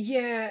account.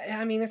 Yeah,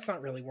 I mean, it's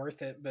not really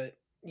worth it, but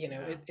you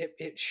know, Yeah.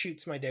 it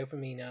shoots my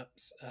dopamine up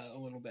a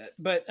little bit.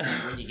 But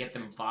When you get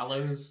them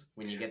follows,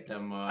 when you get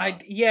them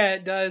yeah,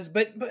 it does.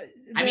 But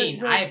I mean,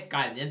 the I've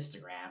got an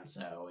Instagram,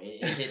 so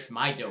it hits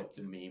my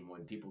dopamine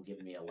when people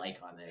give me a like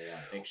on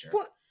a picture.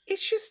 well,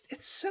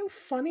 it's so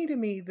funny to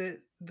me that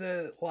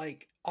the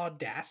like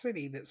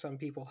audacity that some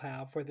people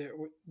have where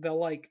they'll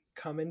like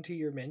come into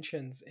your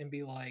mentions and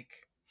be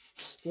like,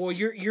 well,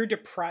 you're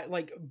deprived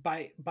like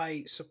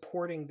by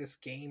supporting this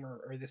game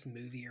or this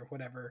movie or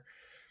whatever,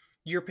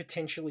 you're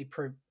potentially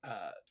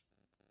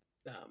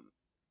um,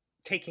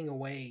 taking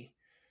away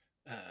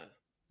uh,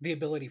 the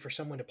ability for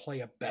someone to play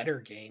a better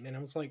game. And I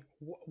was like,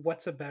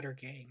 what's a better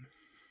game?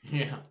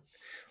 Yeah,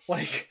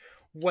 Like,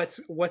 what's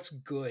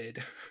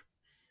good?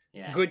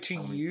 yeah. Good to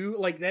When you?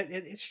 Like that?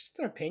 It's just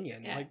an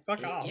opinion. yeah, Like,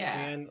 fuck off, yeah.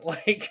 man.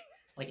 Like,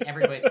 Like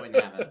everybody's going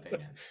to have an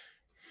opinion.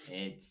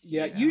 It's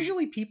yeah.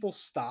 Usually people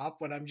stop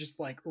when I'm just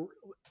like,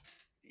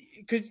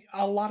 because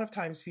a lot of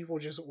times people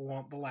just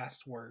want the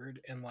last word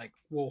and like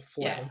will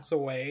yeah, flounce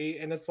away,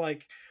 and it's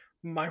like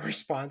my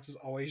response is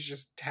always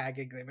just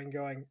tagging them and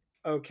going,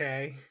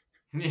 okay,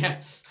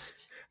 yeah.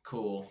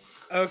 Cool.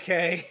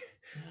 okay,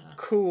 Yeah.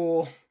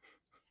 cool.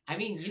 I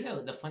mean,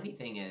 the funny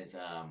thing is,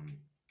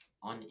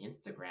 on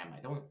Instagram, I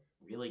don't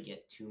really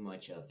get too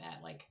much of that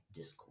like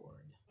Discord.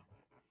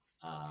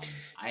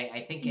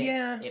 I think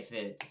Yeah, if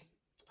it's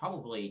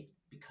probably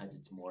because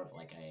it's more of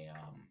like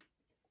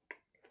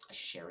a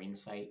sharing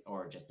site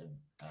or just a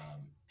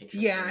picture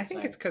Yeah, I sharing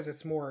think it's site. because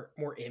it's more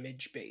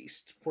image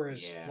based,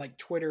 whereas Yeah. like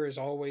Twitter is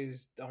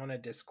always on a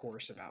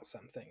discourse about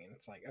something, and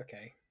it's like,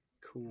 okay,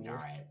 All cool.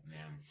 right.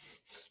 Yeah.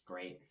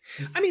 Great.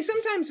 I mean,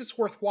 sometimes it's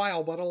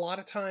worthwhile, but a lot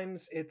of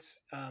times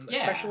it's, Yeah.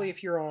 especially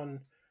if you're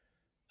on,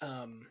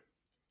 um,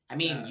 I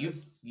mean, uh,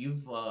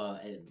 you've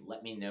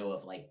let me know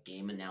of like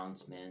game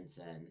announcements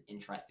and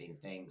interesting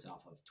things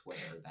off of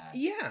Twitter that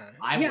yeah,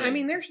 I yeah. I would.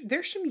 mean,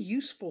 there's some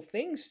useful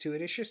things to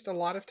it. It's just a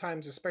lot of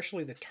times,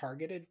 especially the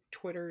targeted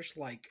Twitters,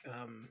 like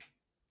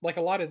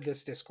a lot of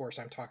this discourse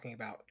I'm talking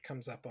about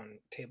comes up on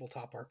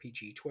tabletop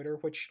RPG Twitter,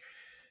 which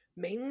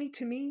mainly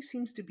to me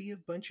seems to be a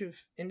bunch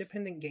of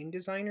independent game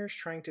designers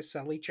trying to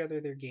sell each other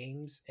their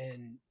games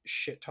and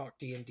shit talk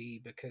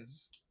D&D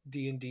because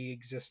D&D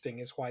existing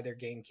is why their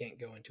game can't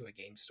go into a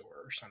game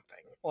store or something.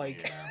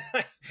 Like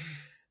Yeah.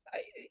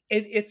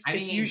 it's I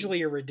it's mean,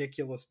 usually a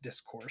ridiculous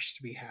discourse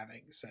to be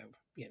having, so,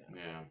 you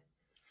know.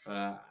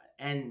 yeah.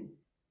 And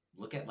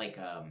look at like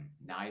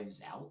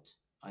Knives Out.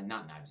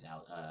 Not Knives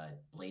Out.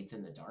 Blades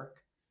in the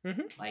Dark.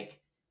 Mhm. Like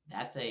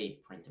that's a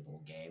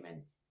printable game,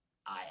 and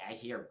I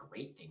hear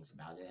great things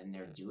about it, and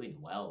they're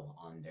doing well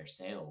on their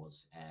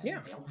sales, and Yeah.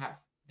 they don't have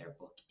their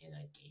book in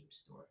a game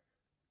store.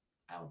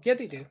 I don't Yeah,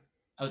 think they so. do.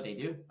 Oh, they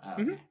do. Oh,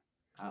 Mhm. okay.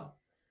 Oh,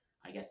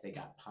 I guess they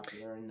got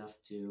popular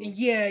enough to.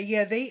 Yeah,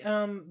 yeah, they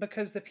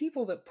because the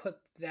people that put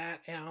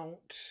that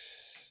out,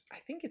 I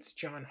think it's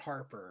John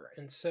Harper.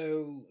 And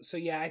so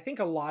yeah, I think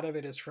a lot of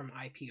it is from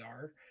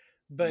IPR.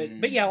 But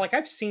yeah, Mm, like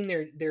I've seen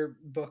their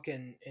book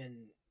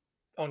in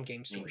on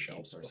game store in game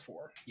shelves stores.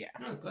 before. Yeah.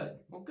 Oh, good.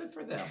 Well, good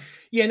for them.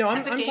 Yeah, no, I'm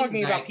That's a I'm game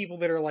talking about that. people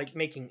that are like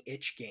making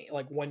itch game,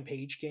 like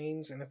one-page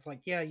games, and it's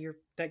like, yeah, you're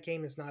that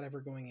game is not ever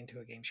going into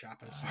a game shop.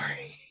 I'm Oh,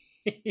 sorry.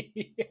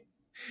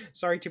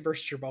 Sorry to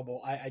burst your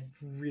bubble. I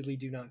really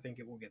do not think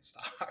it will get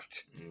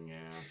stocked.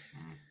 yeah.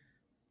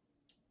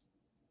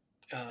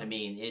 I Um,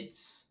 mean,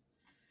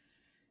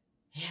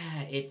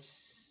 yeah,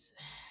 it's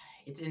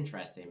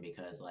interesting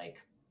because like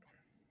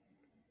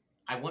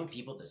I want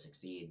people to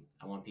succeed.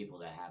 I want people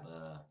to have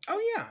a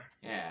oh yeah,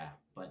 yeah,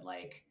 but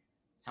like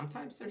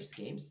sometimes there's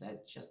games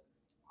that just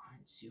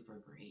aren't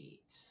super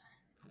great.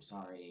 I'm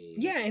sorry.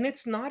 yeah, and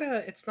it's not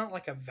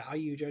like a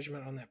value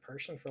judgment on that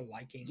person for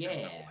liking or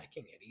not Yeah,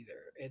 liking it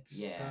either.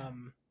 yeah.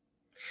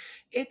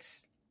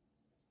 It's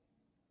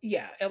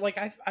yeah, and like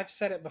I've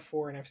said it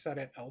before and I've said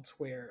it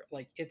elsewhere.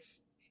 Like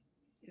it's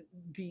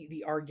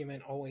the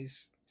argument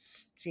always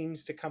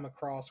seems to come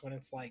across when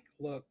it's like,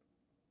 look,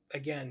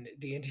 again,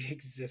 D&D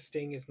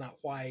existing is not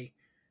why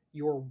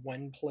your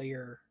one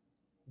player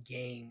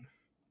game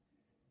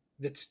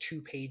that's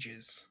 2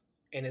 pages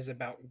and is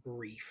about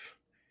grief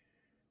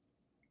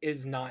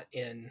is not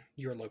in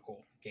your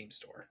local game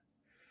store.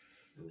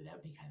 Ooh, that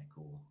would be kind of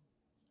cool.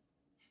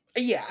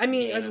 Yeah, I A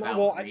mean, game about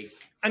well, grief.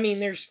 I mean,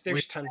 Where there's you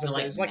tons kind of of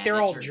like those. Like they're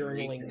manage all your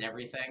grief and journaling.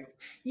 everything.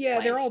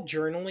 Yeah, they're Like, all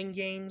journaling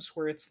games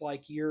where it's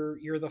like you're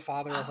the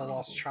father of a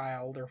lost oh,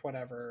 child or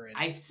whatever, and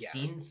I've yeah,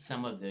 seen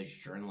some of those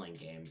journaling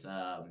games.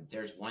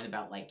 There's one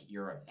about like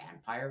you're a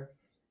vampire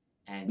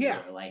and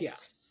yeah, you're like yeah,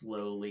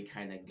 slowly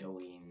kind of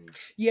going.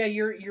 yeah.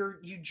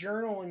 You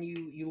journal and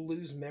you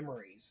lose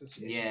memories as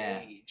you Yeah,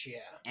 age. Yeah.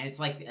 and it's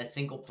like a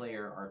single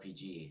player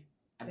RPG.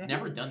 I've Hmm.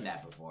 never done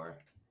that before,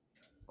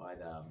 but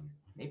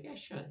maybe I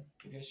should.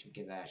 Maybe I should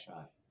give that a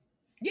shot.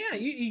 Yeah,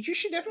 you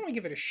should definitely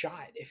give it a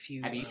shot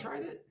Have you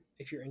tried it?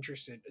 if you're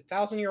interested.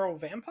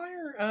 1,000-year-old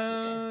vampire?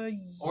 Yeah,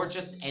 or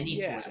just any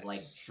sort of like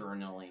Yes.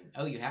 journaling.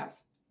 Oh, you have?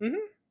 Hmm.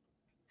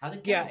 How'd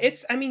it Yeah, go?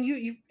 it's. I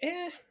mean,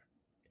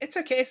 it's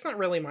okay. It's not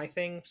really my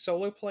thing.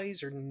 Solo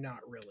plays are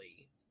not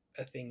really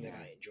a thing that Yeah,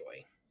 I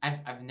enjoy.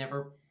 I've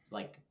never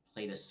like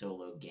played a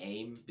solo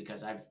game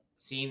because I've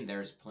seen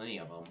there's plenty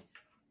of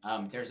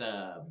them. There's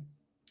a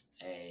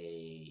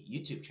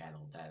YouTube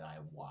channel that I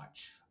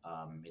watch.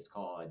 It's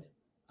called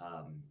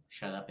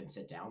Shut Up and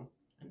Sit Down,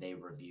 and they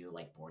review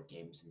like board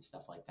games and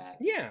stuff like that.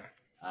 Yeah,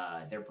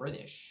 They're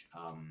British,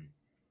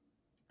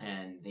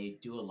 and they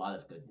do a lot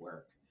of good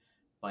work.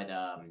 But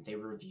they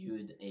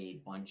reviewed a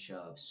bunch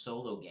of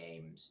solo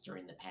games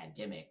during the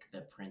pandemic,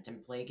 the print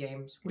and play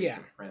games where you yeah.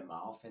 could print them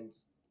off, and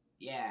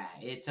yeah,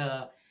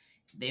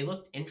 they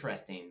looked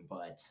interesting,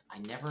 but I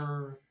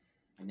never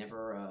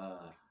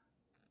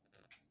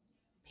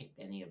picked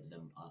any of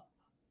them up.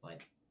 But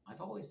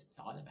I've always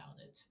thought about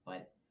it.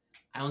 But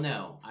I don't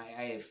know.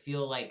 I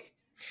feel like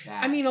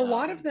I mean, that. a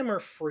lot of them are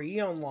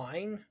free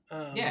online.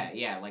 Yeah,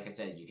 yeah. Like I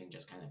said, you can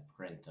just kind of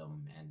print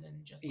them and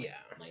then just like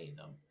Yeah. play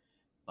them.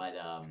 But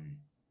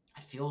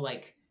I feel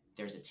like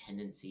there's a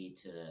tendency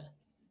to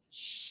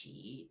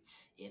cheat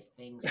if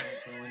things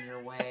aren't going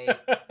your way.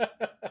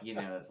 You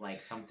know, if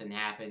like something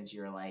happens,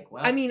 you're like,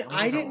 I well, mean, no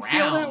I one's didn't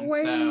feel that around,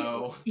 way.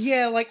 so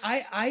Yeah, like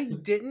I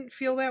didn't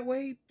feel that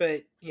way,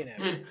 but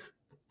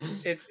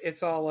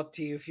it's all up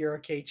to you if you're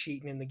okay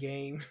cheating in the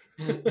game.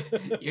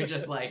 you're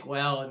just like,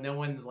 well, no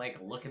one's like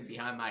looking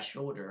behind my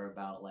shoulder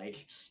about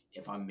like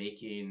if I'm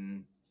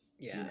making,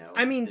 Yeah. you know,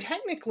 I mean, this.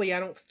 technically I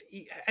don't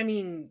I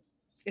mean,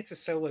 it's a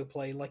solo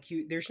play. Like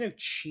there's no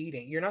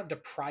cheating. You're not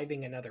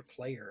depriving another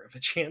player of a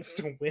chance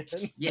to win.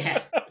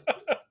 Yeah,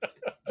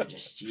 you're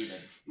just cheating.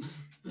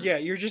 Yeah,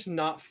 you're just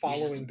not You're just a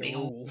following the big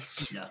old rules.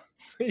 cheater.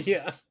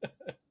 Yeah,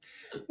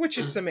 which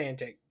is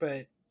semantic,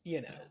 but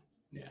Yeah,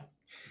 yeah.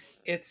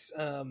 it's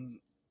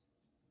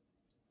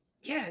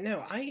yeah, no,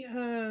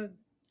 Well,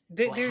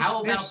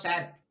 how about there's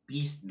that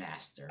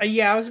Beastmaster?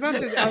 yeah, I was trying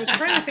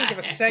to think of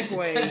a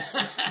segue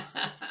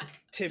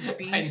to I know. I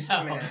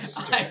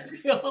Beastmaster.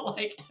 feel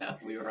like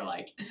we were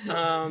like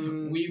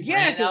we Yeah,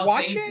 ran if you out of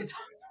watch things to it, talk.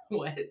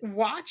 What?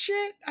 watch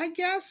it, I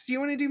guess. Do you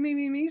want to do me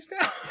now?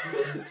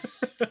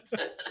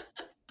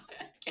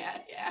 Yeah,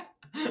 yeah.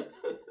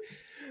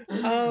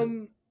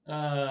 um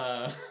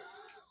uh,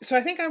 so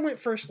I think I went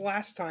first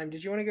last time.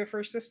 Did you want to go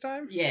first this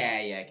time?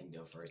 yeah, yeah. I can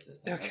go first this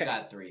time. I've Okay.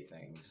 got three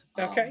things.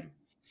 Okay.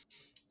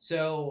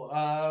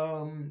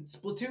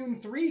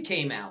 Splatoon 3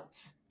 came out.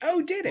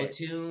 Oh, did it?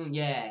 Splatoon,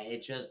 yeah,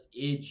 it just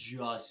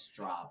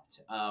dropped.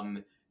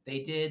 They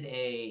did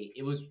a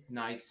it was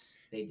nice.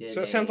 They did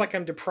So it sounds a like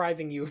I'm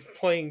depriving you of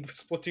playing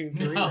Splatoon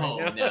 3 right no,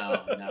 now.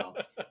 no, no.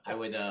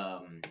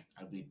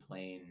 I'd be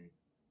playing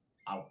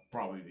I'll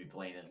probably be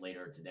playing it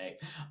later today.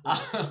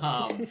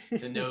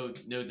 So no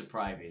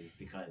depriving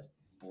because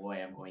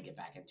boy, I'm going to get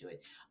back into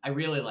it. I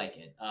really like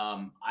it.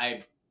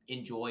 I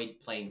enjoyed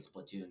playing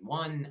Splatoon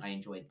 1. I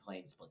enjoyed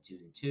playing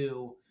Splatoon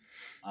 2.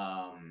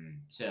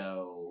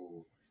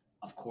 So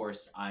of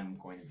course I'm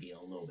going to be a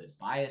little bit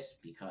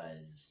biased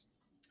because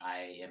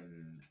I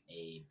am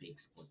a big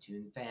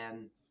Splatoon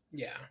fan.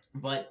 Yeah.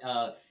 But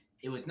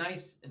it was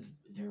nice.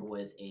 There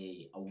was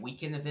a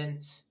weekend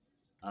event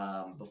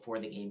before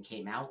the game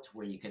came out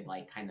where you could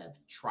like kind of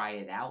try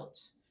it out.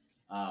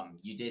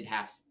 You did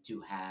have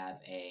to have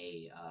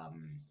a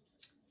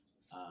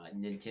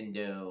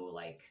Nintendo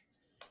like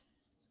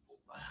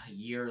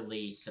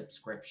yearly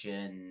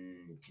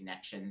subscription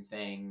connection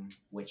thing,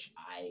 which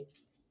I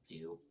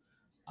do.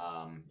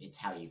 It's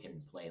how you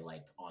can play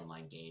like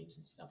online games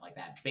and stuff like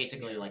that.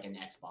 Basically, Yeah. like an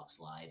Xbox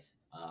Live.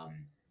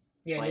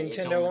 Yeah, But it's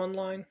Nintendo only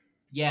Online.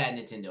 yeah,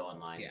 Nintendo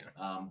Online.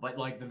 Yeah. But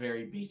like the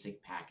very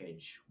basic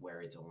package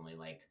where it's only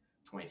like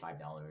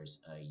 $25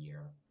 a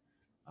year.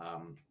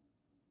 Um,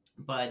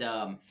 but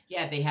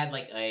yeah, they had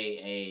like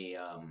a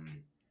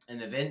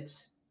an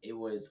event. It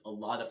was a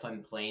lot of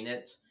fun playing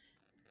it.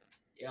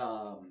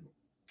 Um,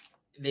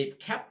 they've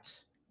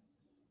kept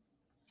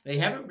they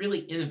haven't really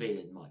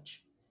innovated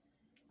much,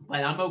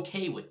 but I'm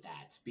okay with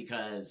that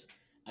because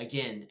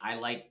again, I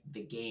like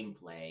the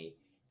gameplay.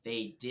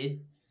 They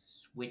did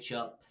switch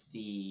up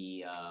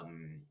they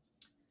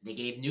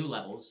gave new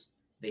levels.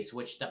 They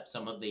switched up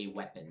some of the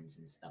weapons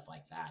and stuff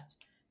like that.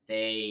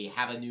 They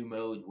have a new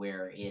mode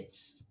where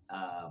it's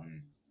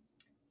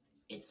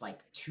like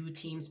two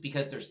teams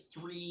because there's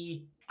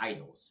three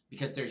idols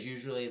because there's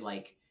usually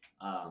like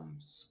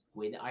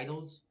squid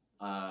idols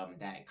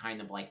that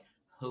kind of like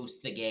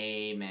host the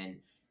game and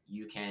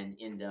you can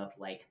end up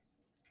like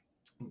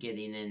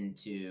getting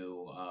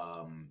into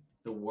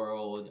the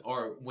world,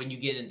 or when you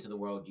get into the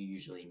world, you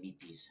usually meet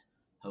these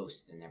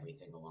hosts and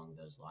everything along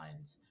those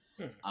lines.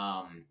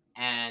 Hmm.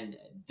 And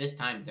this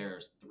time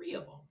there's three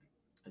of them.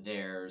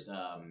 There's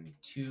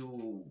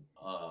two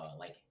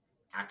like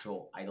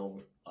actual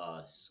idol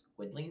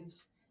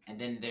squidlings, and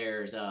then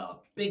there's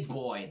Big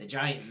Boy, the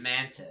giant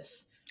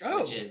mantis, which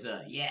Oh. is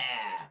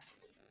yeah.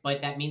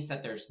 But that means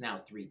that there's now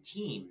three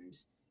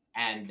teams,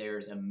 and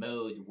there's a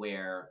mode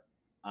where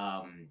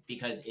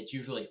because it's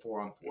usually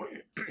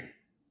 4-on-4,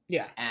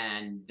 Yeah.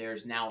 and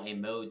there's now a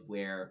mode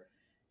where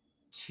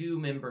two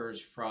members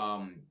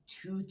from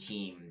two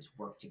teams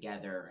work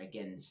together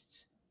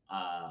against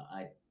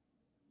a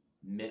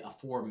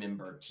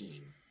four-member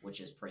team,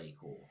 which is pretty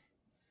cool.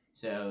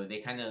 So they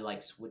kind of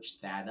like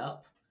switched that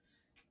up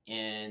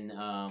in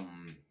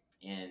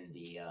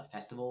the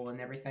festival and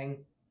everything,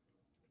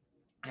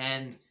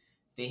 and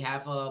they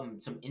have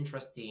some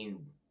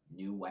interesting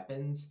new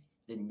weapons.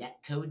 The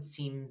netcode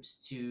seems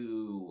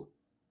to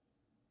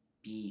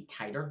be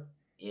tighter.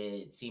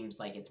 It seems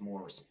like it's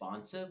more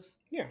responsive.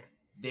 Yeah.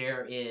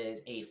 There is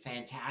a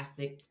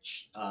fantastic,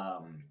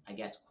 I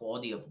guess,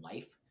 quality of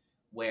life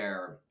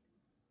where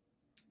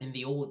in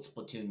the old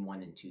Splatoon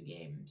 1 and 2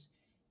 games,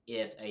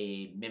 if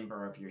a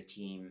member of your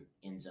team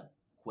ends up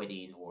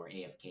quitting or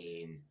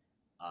AFKing,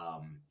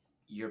 um,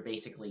 you're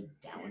basically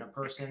down a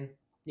person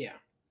Yeah.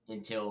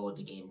 until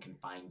the game can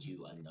find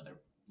you another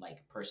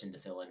like person to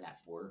fill in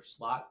that four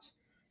slot.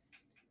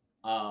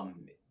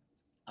 Um,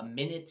 a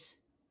minute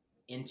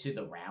into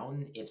the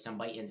round, if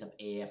somebody ends up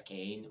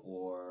AFKing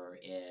or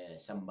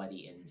if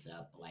somebody ends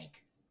up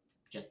like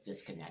just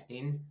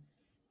disconnecting,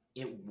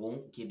 it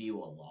won't give you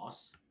a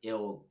loss.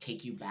 It'll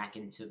take you back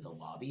into the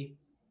lobby,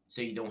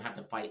 so you don't have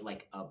to fight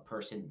like a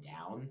person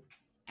down,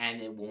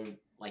 and it won't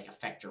like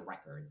affect your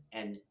record.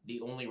 And the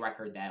only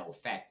record that will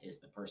affect is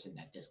the person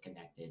that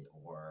disconnected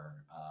or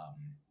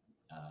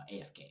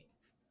AFK.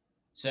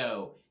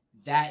 So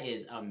that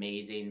is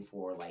amazing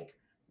for like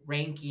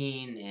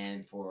ranking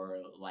and for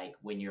like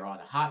when you're on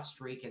a hot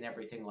streak and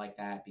everything like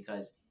that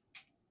because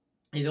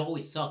it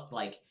always sucked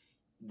like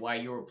while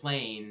you were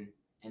playing,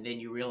 and then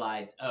you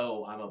realized,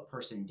 oh, I'm a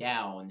person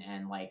down,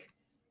 and like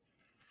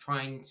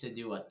trying to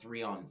do a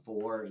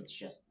 3-on-4, it's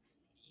just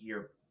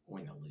you're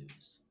going to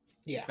lose,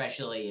 Yeah.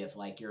 especially if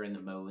like you're in the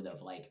mode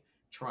of like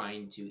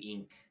trying to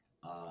ink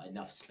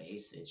enough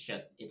space.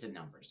 It's a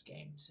numbers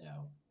game, so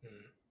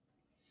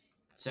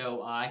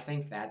Mm. I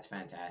think that's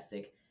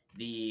fantastic.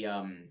 The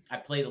I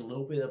played a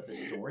little bit of the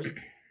story,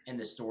 and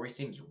the story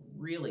seems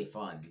really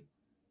fun.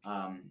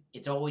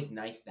 It's always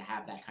nice to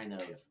have that kind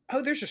of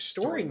Oh, there's a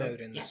story story mode. mode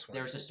in Yeah, this one.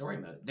 there's a story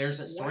mode. There's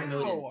a story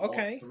mode in Wow. all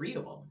Okay. three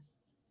of them.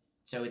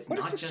 So it's What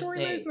is not the just story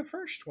mode in a the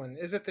first one?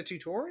 Is it the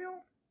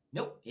tutorial?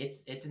 nope.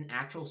 It's an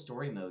actual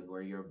story mode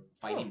where you're Huh.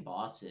 fighting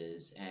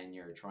bosses and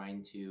you're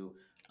trying to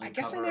I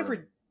guess I uncover.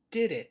 never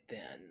did it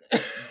then.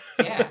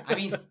 Yeah, I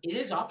mean it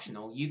is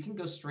optional. You can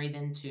go straight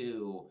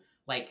into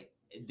like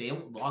they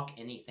don't lock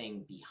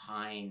anything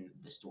behind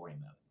the story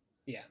mode.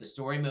 Yeah. The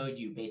story mode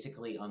you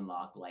basically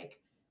unlock like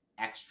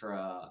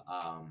extra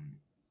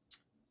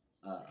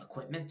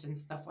equipment and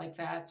stuff like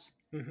that,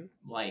 Hmm.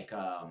 like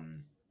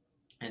and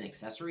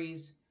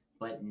accessories,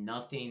 but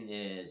nothing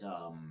is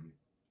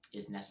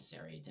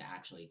necessary to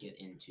actually get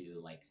into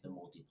like the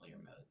multiplayer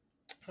mode.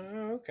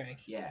 Oh, okay.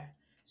 Yeah.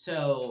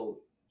 So,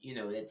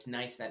 it's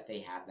nice that they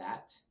have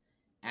that.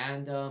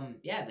 And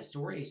yeah, the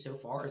story so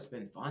far has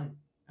been fun.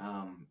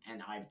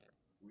 And I've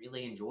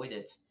really enjoyed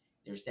it.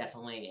 There's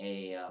definitely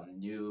a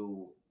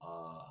new,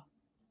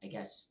 I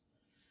guess,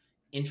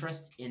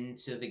 interest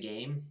into the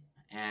game.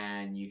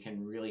 And you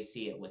can really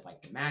see it with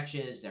like the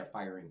matches. They're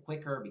firing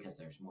quicker because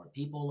there's more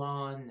people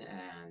on.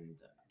 And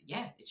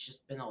yeah, it's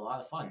just been a lot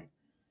of fun.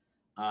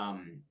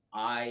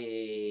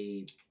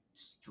 I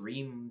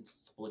streamed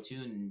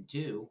Splatoon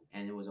 2,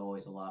 and it was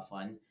always a lot of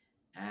fun.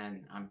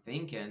 And I'm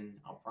thinking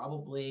I'll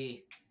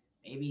probably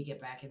maybe get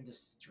back into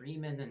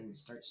streaming and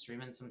start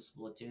streaming some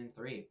Splatoon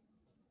 3.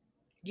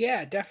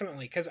 Yeah,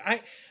 definitely. Because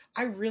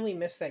I really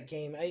miss that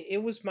game.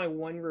 It was my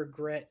one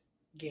regret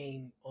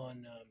game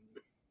on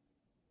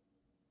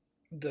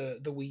the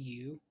Wii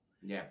U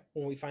Yeah.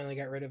 when we finally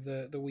got rid of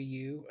the Wii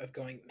U. Of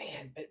going,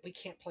 man, but we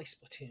can't play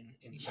Splatoon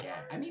anymore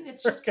Yeah. I mean,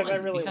 it's just because I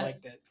fun really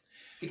liked it.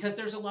 because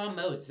there's a lot of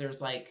modes.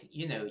 There's like,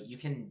 you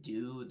can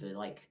do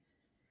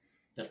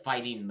the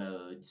fighting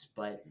modes,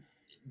 but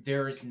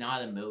there's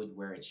not a mode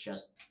where it's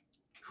just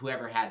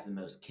whoever has the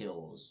most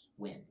kills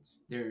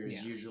wins.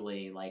 There's Yeah,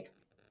 usually like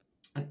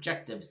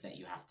objectives that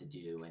you have to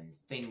do and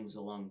things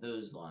along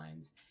those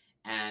lines.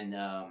 And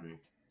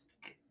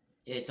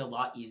it's a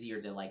lot easier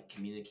to like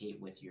communicate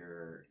with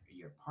your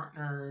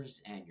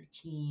partners and your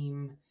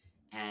team.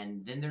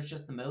 And then there's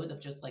just the mode of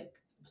just like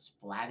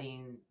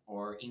splatting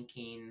or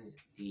inking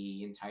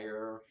the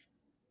entire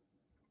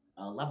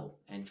level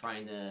and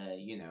trying to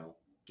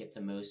get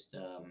the most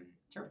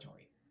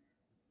territory.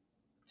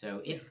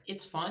 So yeah.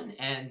 it's fun,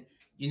 and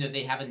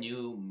they have a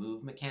new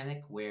move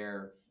mechanic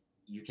where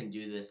you can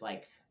do this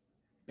like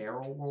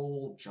barrel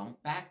roll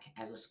jump back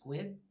as a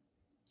squid.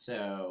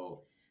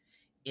 So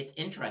it's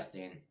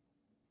interesting.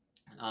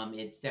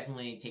 It's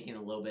definitely taking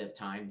a little bit of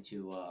time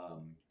to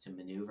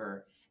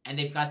maneuver, and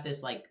they've got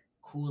this like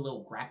cool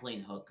little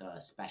grappling hook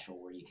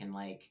special where you can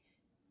like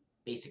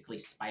basically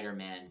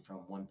Spider-Man from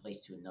one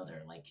place to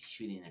another, like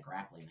shooting a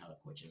grappling hook,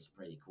 which is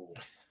pretty cool.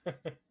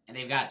 And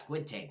they've got a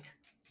squid tank.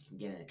 You can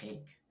get in a tank,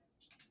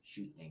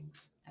 shoot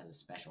things as a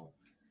special.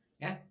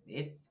 Yeah,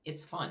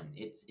 it's fun.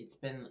 It's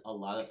been a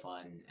lot of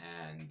fun,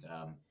 and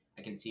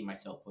I can see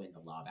myself putting a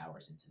lot of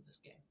hours into this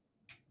game.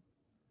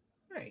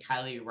 Nice,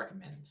 Highly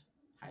recommend.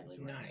 Highly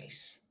recommend.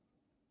 nice.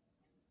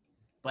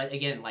 But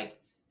again, like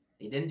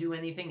they didn't do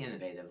anything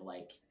innovative.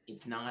 Like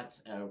it's not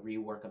a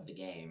rework of the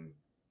game,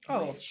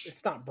 Oh, which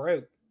it's not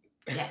broke.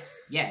 yeah,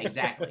 yeah,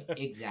 exactly,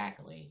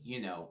 exactly.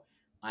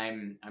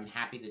 I'm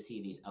happy to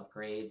see these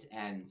upgrades,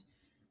 and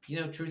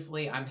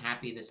truthfully, I'm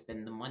happy to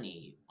spend the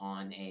money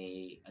on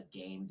a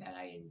game that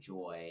I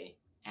enjoy.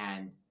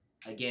 And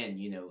again,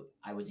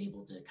 I was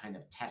able to kind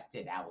of test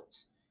it out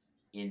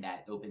in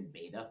that open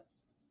beta,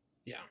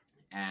 Yeah.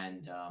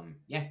 and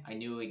yeah, I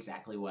knew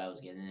exactly what I was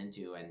getting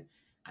into, and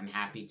I'm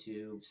happy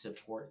to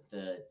support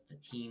the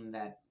team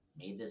that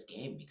made this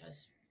game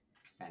because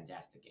it's a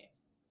fantastic game.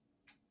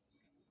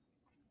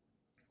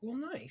 Well,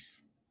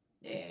 nice.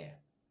 Yeah.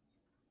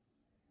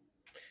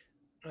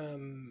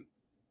 Um,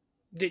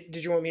 did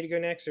you want me to go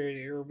next, or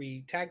are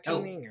we tag Oh,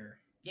 teaming, or?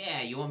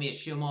 yeah. You want me to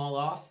shoot them all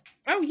off?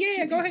 Oh yeah,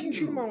 Pew go pew ahead and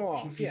shoot them pew all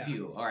pew off. pew Yeah.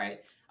 pew. All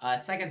right.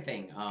 Second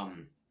thing.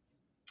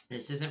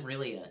 This isn't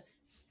really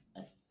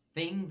a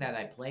thing that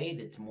I played.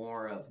 It's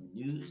more of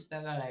news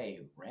that I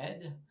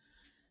read.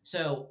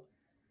 So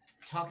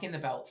talking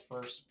about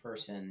first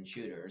person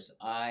shooters,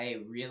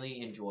 I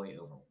really enjoy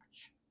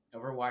Overwatch.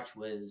 Overwatch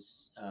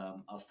was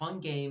a fun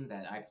game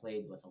that I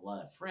played with a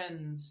lot of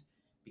friends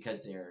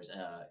because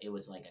it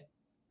was like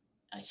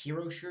a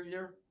hero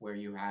shooter where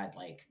you had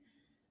like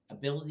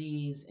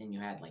abilities and you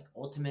had like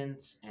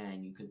ultimates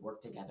and you could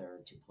work together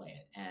to play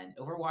it. And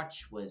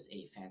Overwatch was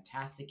a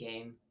fantastic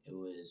game. It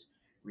was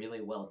really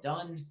well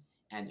done,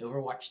 and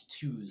Overwatch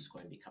 2 is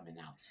going to be coming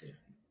out soon,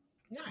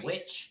 Nice.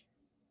 which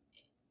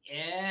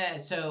Yeah,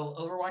 so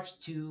Overwatch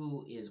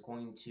 2 is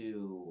going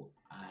to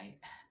I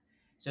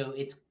so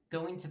it's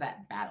going to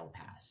that battle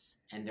pass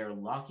and they're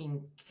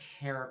locking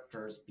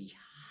characters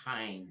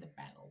behind the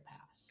battle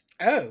pass.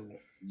 Oh,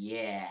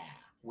 Yeah,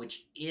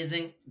 which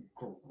isn't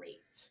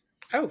great.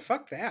 oh,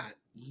 fuck that.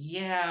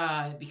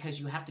 Yeah, because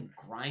you have to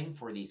grind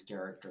for these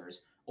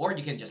characters, or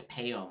you can just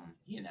pay them,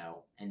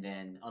 and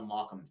then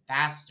unlock them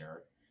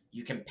faster.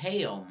 You can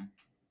pay them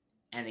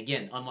and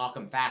again unlock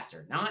them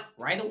faster. Not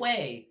right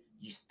away.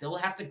 You still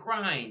have to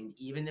grind,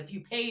 even if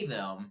you pay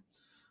them.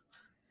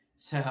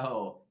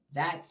 So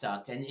that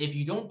sucks. And if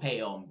you don't pay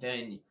them,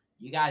 then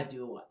you got to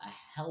do a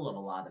hell of a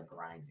lot of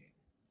grinding.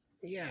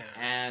 Yeah,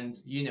 And,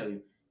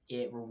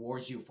 it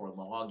rewards you for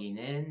logging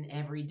in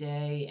every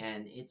day.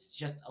 And it's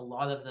just a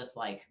lot of this,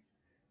 like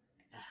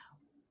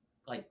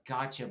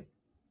gotcha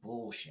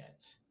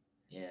bullshit.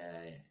 Yeah.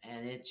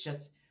 And it's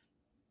just,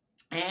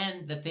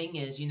 and the thing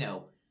is,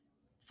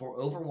 for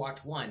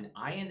Overwatch 1,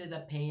 I ended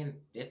up paying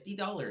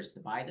 $50 to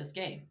buy this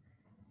game,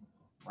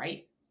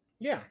 right?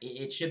 yeah.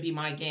 It should be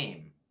my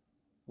game.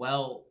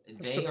 Well,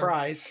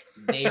 Surprise.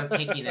 they are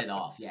taking it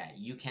off. Yeah,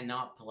 you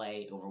cannot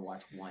play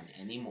Overwatch 1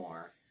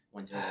 anymore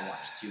once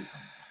Overwatch 2 comes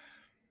out.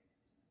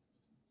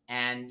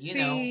 And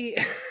See,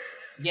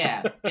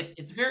 yeah,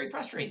 it's very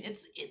frustrating.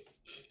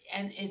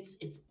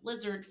 It's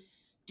Blizzard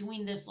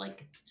doing this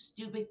like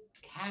stupid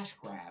cash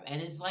grab,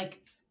 and it's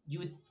like you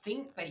would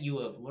think that you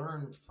have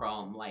learned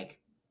from like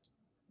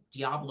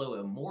Diablo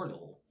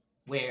Immortal,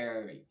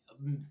 where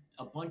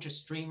a bunch of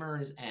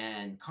streamers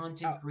and uh,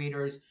 content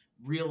creators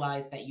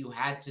realized that you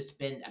had to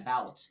spend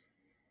about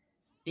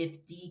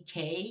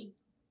 50K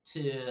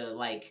to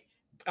like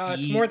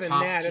it's more be than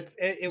top that.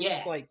 tier. It was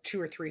Yeah, like two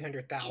or three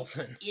hundred it,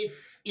 thousand.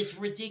 it's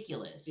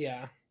ridiculous,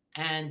 Yeah,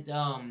 and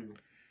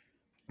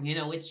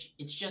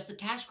it's just a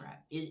cash grab.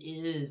 It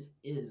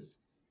is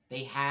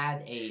they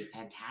had a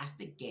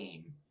fantastic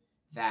game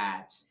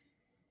that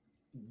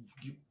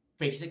you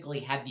basically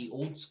had the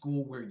old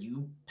school where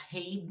you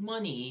paid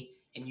money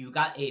and you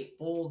got a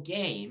full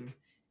game,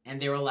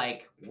 and they were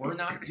like, we're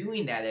not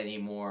doing that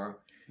anymore.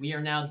 We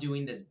are now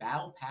doing this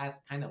battle pass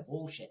kind of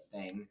bullshit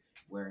thing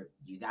where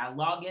you gotta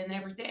log in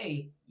every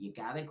day, you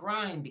gotta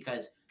grind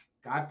because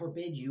god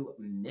forbid you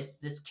miss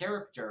this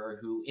character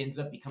who ends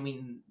up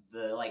becoming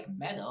the like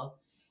meta.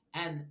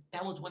 And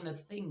that was one of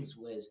the things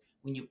was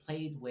when you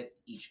played with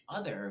each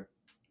other,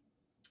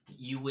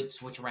 you would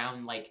switch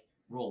around like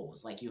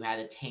roles. Like you had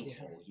a tank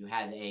yeah, role, you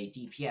had a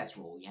DPS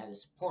role, you had a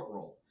support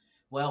role.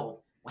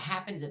 Well, what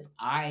happens if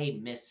I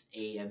miss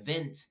a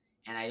event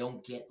and I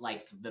don't get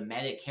like the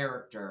meta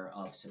character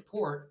of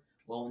support?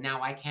 Well,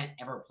 now I can't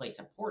ever play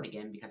support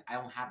again because I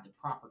don't have the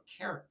proper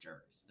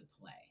characters to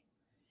play.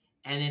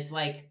 And it's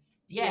like,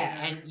 yeah,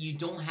 yeah, and you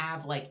don't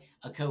have like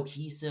a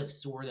cohesive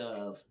sort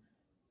of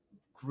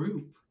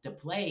group to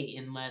play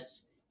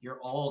unless you're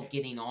all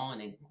getting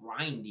on and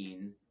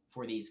grinding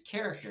for these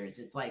characters.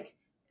 It's like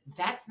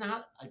that's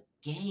not a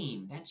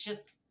game. That's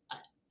just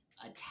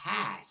a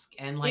task.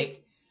 And it.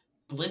 like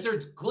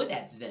Blizzard's good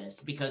at this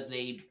because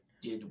they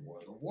did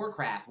World of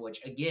Warcraft,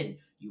 which again,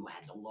 you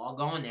had to log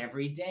on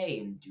every day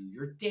and do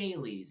your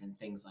dailies and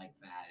things like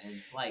that. And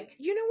it's like,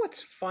 You know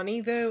what's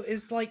funny though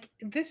is like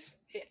this.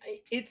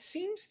 It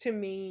seems to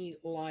me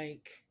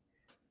like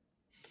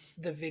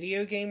the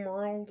video game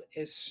world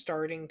is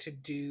starting to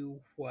do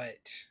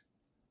what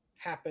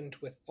happened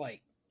with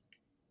like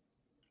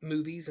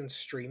movies and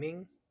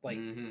streaming like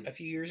mm-hmm, a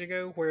few years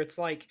ago, where it's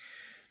like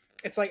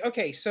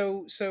okay,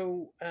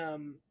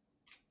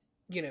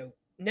 you know,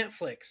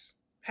 Netflix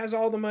has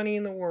all the money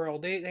in the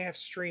world. They have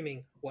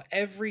streaming. Well,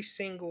 every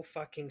single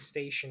fucking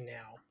station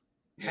now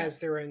yeah, has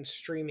their own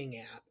streaming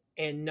app,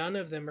 and none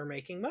of them are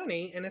making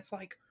money. And it's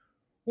like,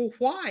 well,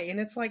 why? And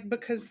it's like,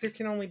 because there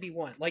can only be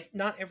one. Like,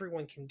 not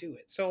everyone can do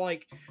it. So,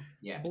 like,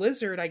 yeah,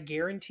 Blizzard, I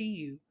guarantee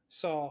you,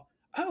 saw,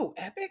 oh,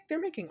 Epic, they're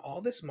making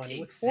all this money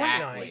with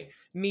Fortnite. exactly.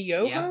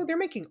 Miyoho, Yep, they're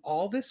making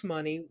all this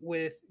money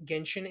with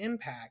Genshin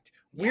Impact.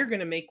 yeah, We're going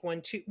to make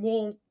one too.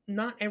 Well,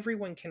 not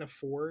everyone can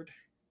afford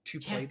to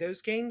yeah, play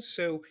those games.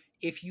 So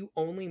if you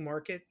only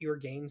market your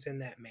games in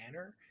that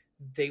manner,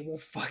 they will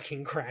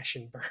fucking crash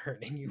and burn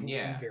and you will be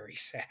yeah. very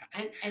sad.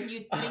 And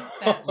you'd think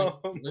that like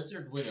Um,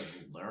 Blizzard would have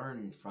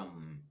learned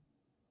from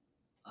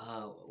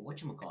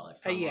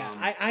whatchamacallit from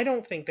yeah, I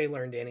don't think they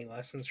learned any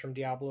lessons from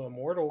Diablo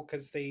Immortal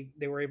because they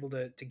were able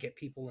to get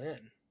people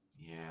in.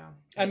 yeah,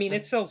 I it's mean, it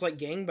just sells like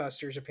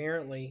gangbusters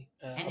apparently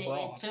and it's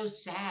abroad. so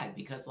sad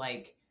because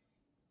like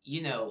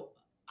you know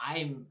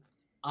I'm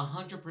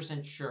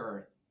 100%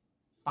 sure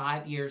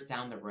 5 years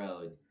down the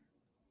road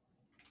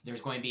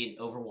there's going to be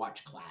an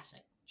Overwatch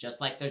classic just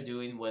like they're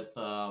doing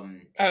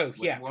Oh with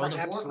yeah, World of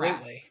Warcraft,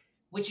 absolutely.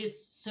 which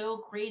is so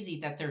crazy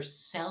that they're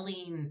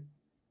selling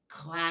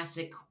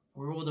classic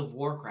World of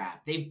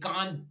Warcraft. They've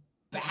gone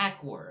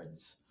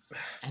backwards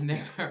and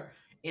Yeah, they're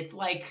it's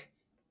like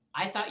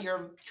I thought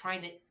you're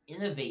trying to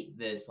innovate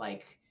this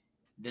like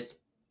this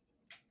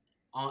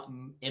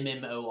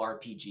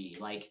MMORPG.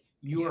 Like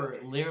you yeah, are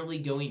literally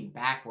going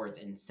backwards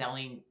and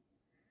selling,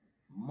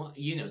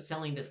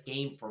 selling this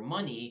game for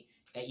money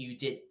that you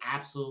did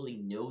absolutely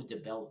no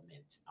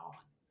development on.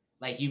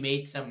 Like you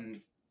made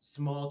some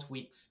small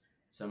tweaks,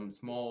 some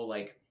small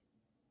like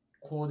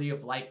quality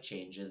of life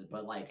changes,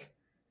 but like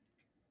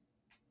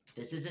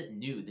this isn't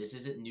new. This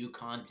isn't new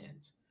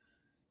content.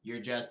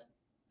 You're just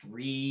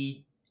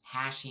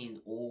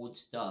rehashing old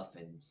stuff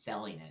and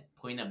selling it,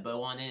 putting a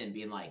bow on it and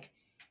being like,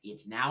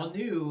 it's now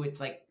new. It's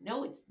like,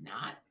 no, it's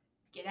not.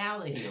 Get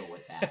out of here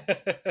with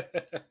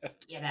that.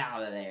 Get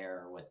out of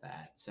there with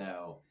that.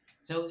 So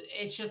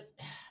it's just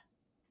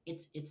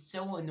it's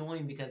so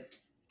annoying because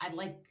I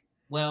like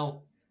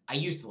well, I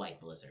used to like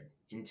Blizzard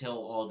until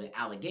all the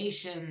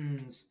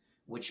allegations,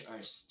 which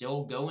are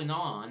still going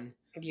on,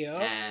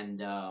 Yep. and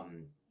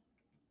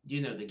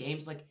the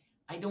games like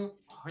I don't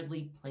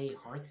hardly play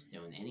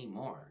Hearthstone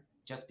anymore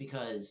just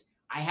because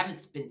I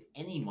haven't spent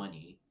any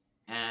money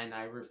and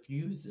I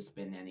refuse to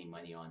spend any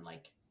money on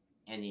like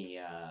any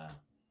uh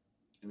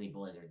any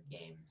Blizzard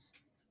games.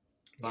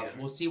 Yeah. But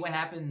we'll see what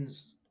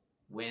happens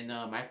when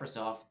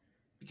Microsoft,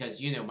 because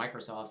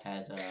Microsoft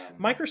has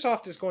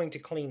Microsoft is going to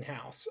clean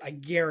house. I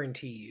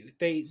guarantee you.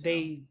 They so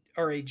they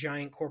are a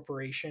giant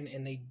corporation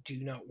and they do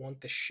not want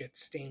the shit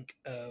stink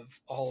of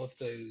all of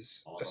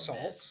those all of this.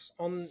 assaults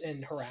on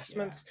and Yeah,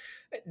 harassments.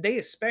 They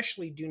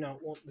especially do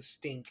not want the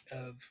stink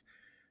of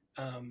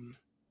um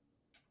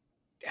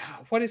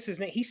what is his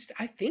name?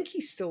 I think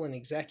he's still an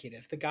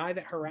executive. The guy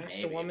that harassed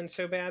a maybe. woman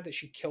so bad that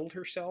she killed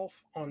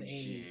herself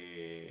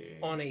Yeah,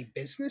 on a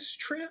business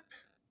trip.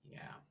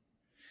 yeah,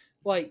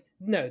 Like,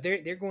 no,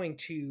 they're going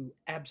to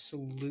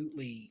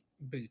absolutely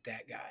boot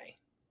that guy.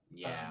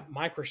 yeah,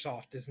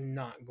 Microsoft is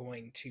not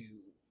going to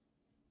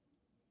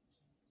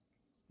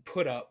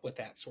put up with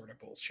that sort of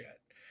bullshit.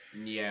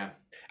 yeah.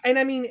 And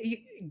I mean,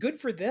 good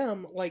for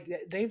them. Like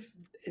they've,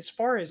 as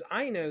far as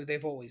I know,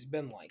 they've always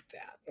been like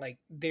that. Like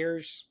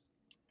there's,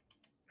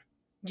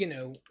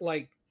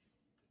 like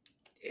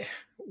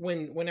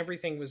when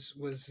everything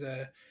was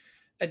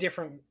a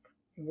different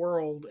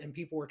world and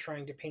people were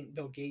trying to paint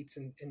Bill Gates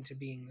into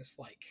being this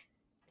like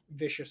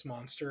vicious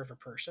monster of a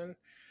person.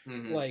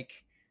 Mm-hmm.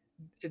 Like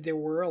there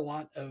were a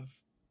lot of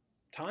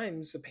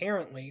times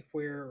apparently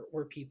where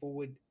people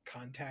would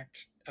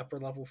contact upper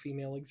level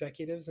female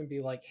executives and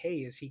be like, hey,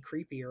 is he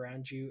creepy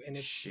around you? And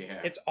Yeah,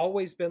 it's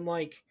always been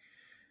like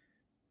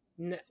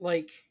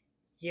like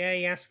yeah,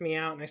 he asked me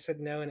out and I said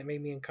no and it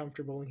made me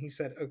uncomfortable and he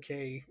said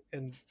okay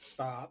and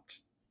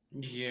stopped.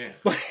 yeah,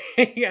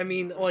 I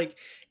mean, like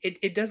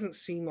it doesn't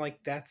seem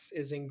like that's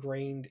as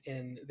ingrained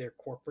in their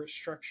corporate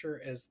structure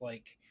as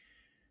like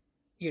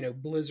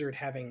Blizzard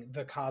having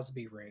the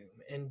Cosby Room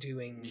and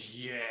doing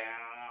yeah.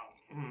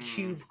 Mm.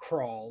 cube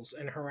crawls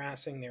and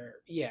harassing their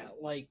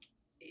like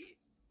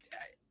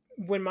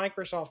when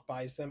Microsoft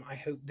buys them, I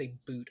hope they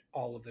boot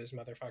all of those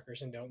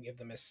motherfuckers and don't give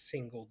them a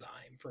single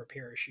dime for a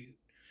parachute.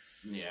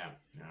 Yeah,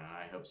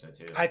 I hope so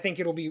too. I think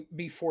it'll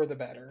be for the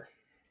better.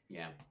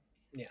 Yeah.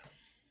 Yeah.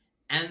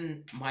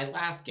 And my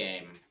last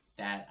game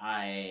that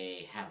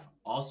I have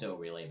also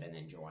really been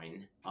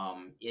enjoying,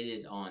 it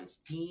is on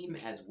Steam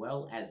as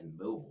well as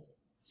mobile.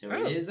 So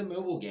it Oh. is a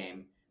mobile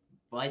game,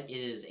 but it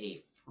is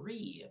a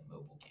free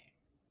mobile game.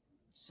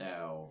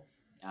 So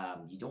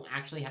you don't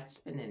actually have to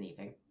spend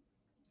anything,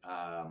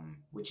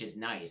 which is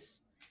nice.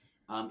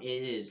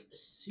 It is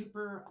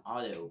Super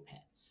Auto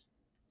Pets.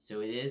 So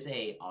it is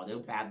a auto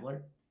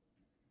battler.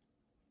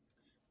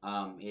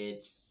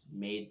 It's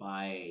made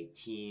by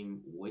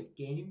Team Wood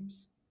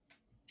Games,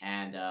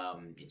 and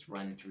it's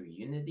run through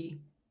Unity.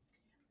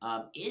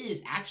 It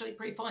is actually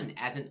pretty fun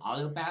as an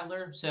auto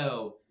battler.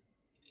 So,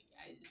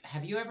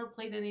 have you ever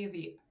played any of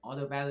the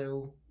auto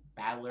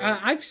battler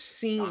I've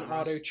seen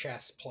auto genres?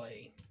 chess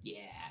play. Yeah.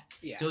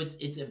 Yeah. So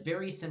it's a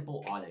very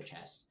simple auto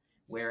chess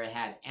where it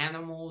has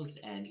animals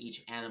and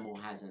each animal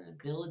has an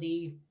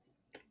ability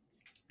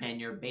and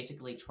you're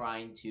basically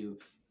trying to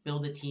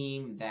build a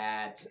team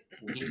that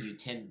will get you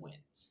 10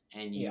 wins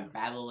and you Yeah.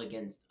 battle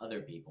against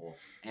other people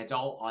and it's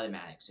all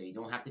automatic so you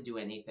don't have to do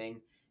anything.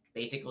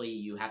 Basically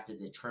you have to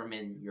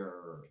determine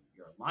your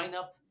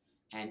lineup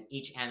and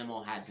each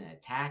animal has an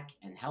attack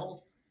and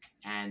health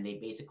and they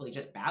basically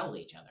just battle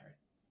each other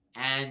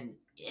and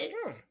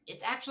Oh,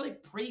 it's actually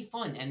pretty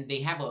fun and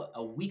they have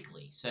a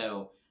weekly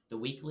so the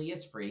weekly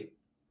is free.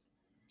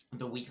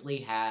 The weekly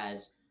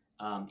has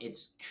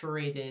it's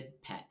curated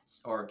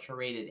pets or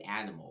curated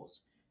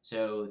animals.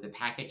 So the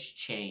package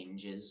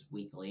changes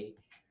weekly,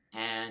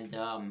 and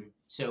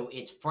so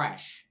it's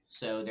fresh.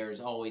 So there's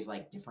always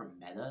like different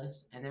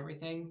metas and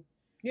everything.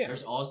 yeah.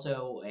 There's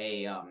also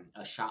a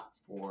shop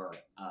for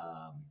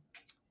uh,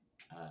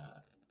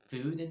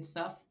 food and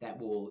stuff that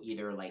will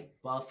either like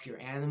buff your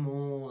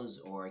animals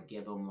or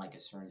give them like a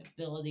certain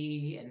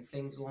ability and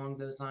things along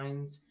those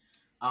lines.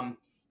 Um,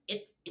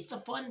 it's a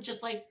fun,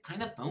 just like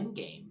kind of phone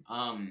game.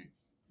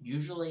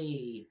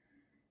 Usually,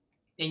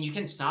 and you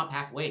can stop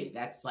halfway.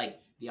 That's like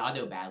the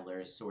auto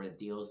battlers sort of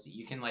deals.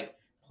 You can like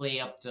play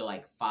up to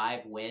like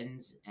 5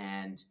 wins,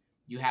 and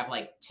you have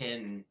like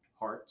 10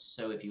 hearts.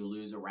 So if you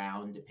lose a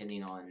round,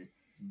 depending on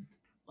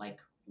like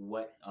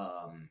what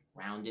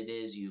round it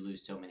is, you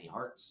lose so many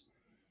hearts.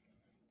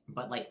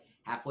 But like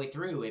halfway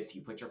through, if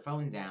you put your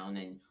phone down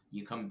and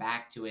you come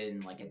back to it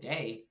in like a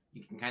day,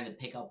 you can kind of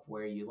pick up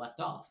where you left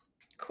off.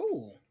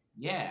 Cool.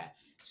 Yeah.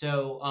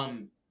 So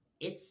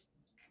it's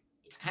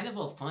it's kind of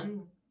a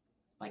fun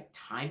like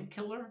time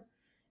killer.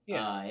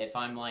 Yeah. If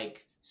I'm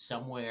like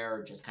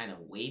somewhere just kind of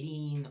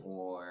waiting,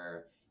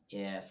 or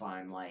if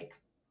I'm like,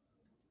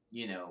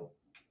 you know,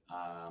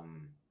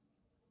 um,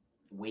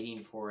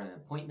 waiting for an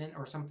appointment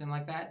or something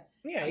like that,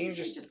 Yeah, I you can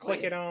usually just just play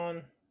click it it.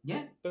 on,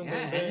 Yeah, boom, yeah,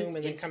 boom, and boom, and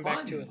then it's come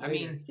back to fun. it I later.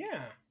 mean,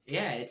 Yeah.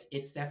 yeah,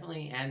 it's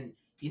definitely, and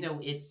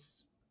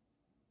it's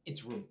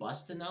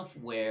robust enough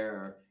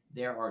where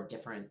there are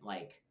different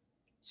like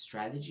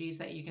strategies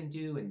that you can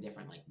do and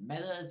different like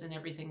metas and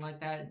everything like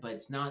that, but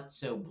it's not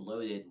so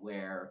bloated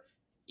where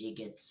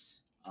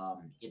it's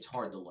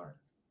hard to learn,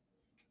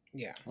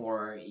 Yeah.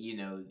 or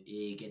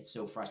it gets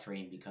so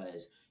frustrating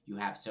because you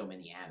have so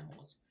many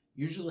animals.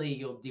 Usually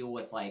you'll deal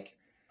with like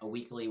a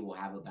weekly will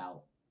have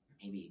about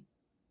maybe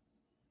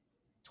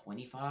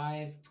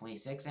 25,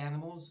 26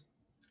 animals,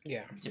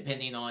 Yeah.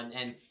 depending on,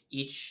 and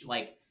each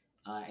like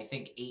I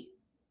think eight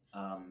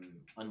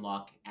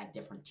unlock at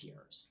different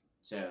tiers.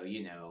 So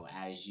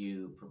as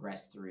you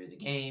progress through the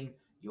game,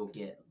 you'll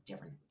get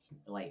different,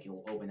 like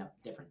you'll open up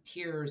different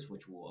tiers,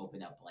 which will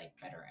open up like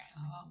better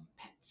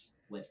pets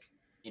with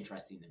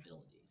interesting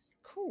abilities.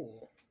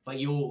 Cool. But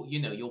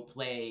you'll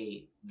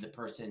play the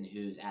person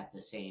who's at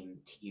the same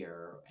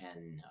tier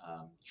and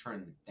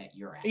turn that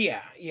you're at.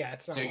 Yeah. Yeah.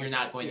 It's So not you're like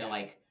not a going to yeah.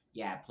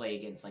 like play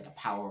against like a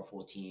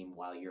powerful team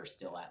while you're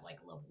still at like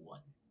level 1.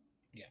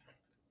 Yeah.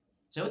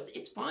 So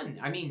it's fun.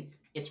 I mean,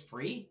 it's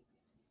free.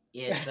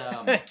 It's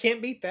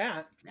Can't beat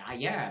that.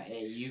 yeah,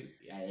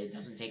 it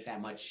doesn't take that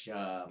much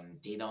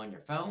data on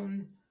your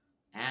phone,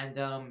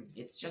 and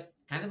it's just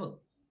kind of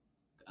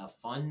a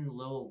fun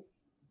little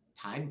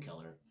time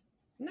killer.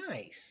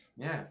 Nice.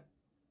 Yeah.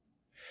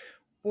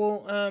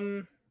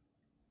 Well,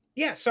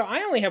 yeah, so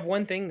I only have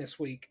one thing this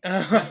week.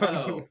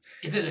 Oh,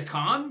 is it a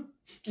con?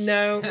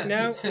 No,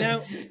 no,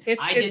 no.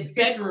 It's I it's did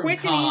it's bedroom quick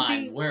and con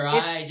easy. where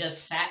I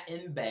just sat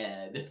in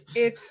bed.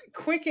 It's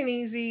quick and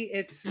easy.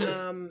 It's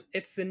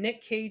the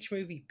Nick Cage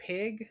movie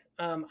Pig.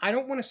 I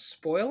don't want to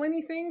spoil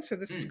anything, so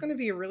this is Hmm. going to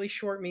be a really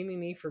short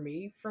me for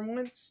me for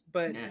once,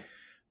 but Yeah.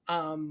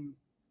 um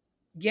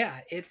yeah,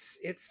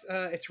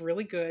 it's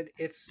really good.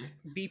 It's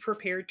be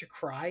prepared to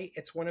cry.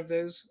 It's one of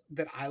those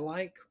that I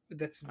like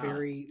that's Oh,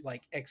 very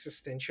like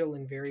existential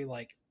and very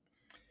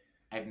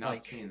I've not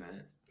like seen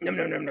that. no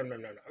no no no no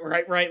no no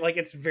right like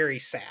it's very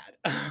sad.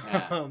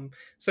 Yeah.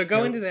 So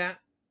go So into that.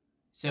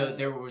 So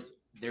uh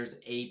there's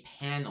a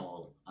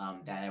panel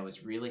that I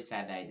was really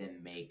sad that I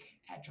didn't make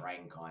at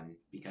DragonCon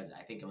because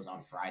I think it was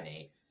on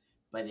Friday,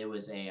 but it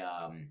was a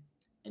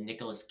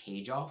Nicolas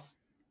Cage off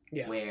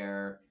yeah.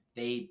 where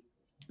they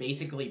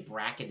basically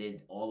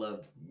bracketed all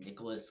of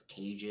Nicolas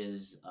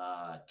Cage's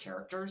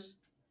characters,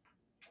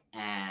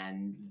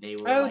 and they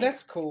were Oh, like,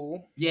 that's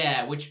cool.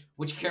 yeah, which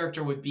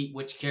character would beat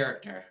which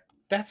character?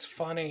 That's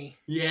funny.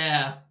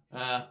 Yeah,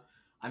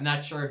 I'm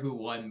not sure who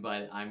won,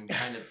 but I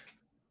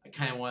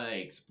kind of want to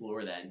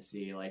explore that and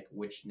see like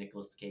which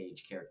Nicolas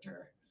Cage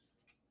character.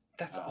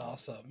 That's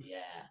awesome. Yeah,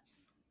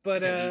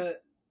 But because he's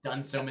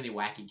done so many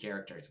wacky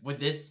characters. Would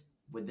this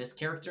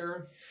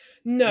character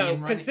be no,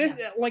 in because running? this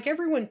Yeah. like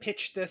everyone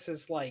pitched this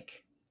as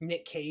like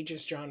Nick Cage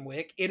as John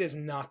Wick. It is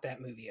not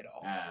that movie at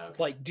all. Okay.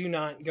 Like, do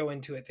not go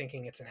into it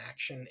thinking it's an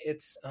action.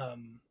 It's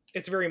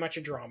very much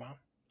a drama.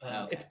 It's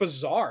Okay.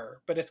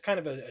 bizarre, but it's kind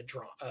of a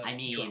I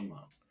mean,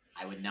 drama.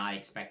 I would not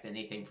expect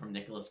anything from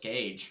Nicolas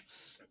Cage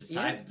Yeah,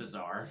 besides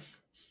bizarre.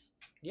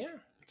 yeah.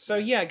 So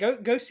Yeah. yeah,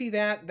 go see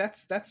that.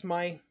 That's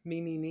my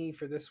me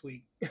for this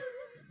week.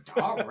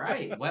 All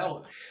right.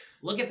 Well,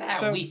 look at that.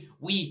 So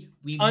We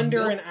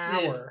under an milked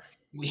it. hour.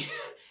 We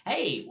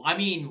hey, I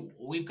mean,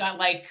 we've got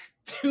like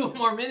 2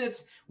 more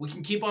minutes. We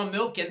can keep on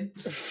milking.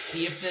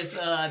 See if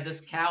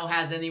this cow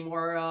has any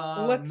more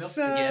Let's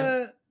milk to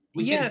give.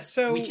 We yeah, we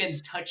so can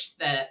touch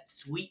that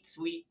sweet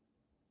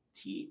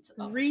teat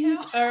of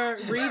the cow.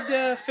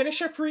 read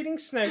finish up reading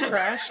Snow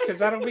Crash because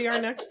that'll be our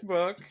next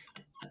book.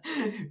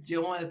 Do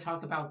you want to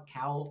talk about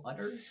cow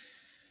udders?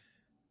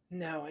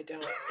 No, I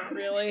don't. Not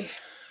really.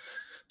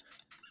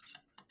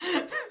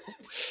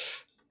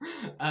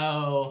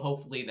 Oh,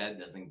 hopefully that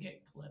doesn't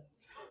get clipped.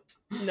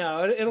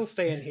 No, it'll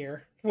stay in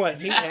here. What,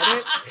 new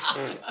edit?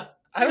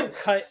 I don't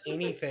cut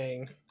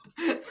anything.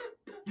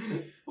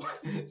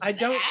 I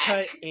don't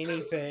cut Zach!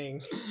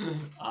 anything.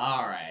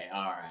 All right,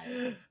 all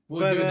right.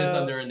 We'll But do this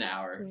under an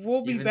hour,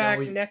 we'll be even though back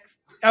we. next.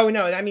 Oh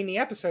no, I mean the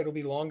episode will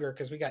be longer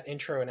because we got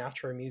intro and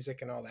outro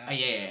music and all Oh, that.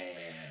 yeah, So. yeah, yeah,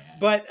 yeah,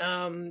 But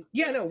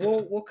yeah, no,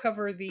 we'll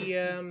cover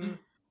the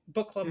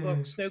book club yeah.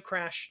 book Snow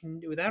Crash.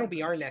 That'll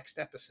be our next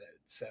episode.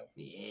 So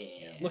yeah,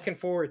 Yeah. looking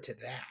forward to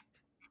that.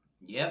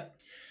 Yep.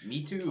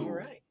 Me All too.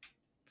 right.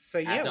 So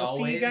yeah, As we'll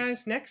see you always.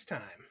 guys next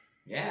time.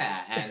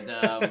 Yeah, and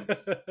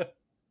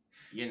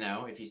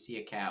if you see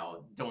a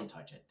cow, don't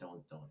touch it.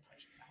 Don't touch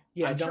a cow.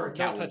 Yeah, I'm sure a don't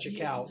cow would touch a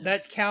be able cow. to.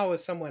 That cow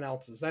is someone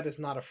else's. That is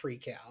not a free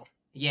cow.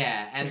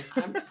 Yeah, and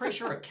I'm pretty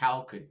sure a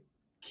cow could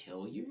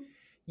kill you.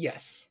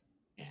 Yes.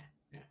 Yeah,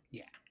 yeah.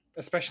 Yeah.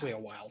 especially Wow.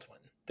 a wild one.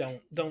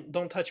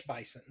 Don't touch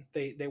bison.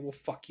 They will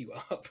fuck you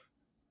up.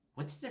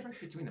 What's the difference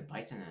between a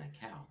bison and a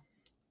cow?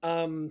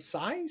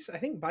 Size, I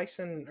think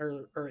bison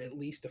are at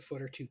least a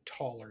foot or two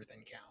taller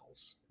than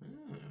cows.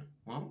 Hmm.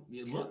 Well,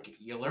 you Yeah, look,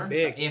 you they're learn.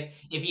 So big.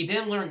 if you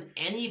didn't learn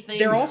They're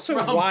anything also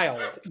from,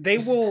 wild.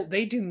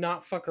 They do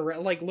not fuck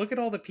around. Like, look at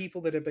all the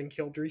people that have been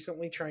killed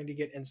recently trying to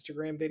get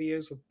Instagram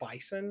videos with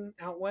bison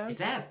out is west.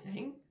 that a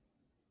thing?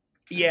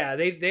 Okay. Yeah,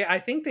 they I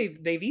think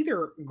they've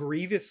either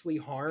grievously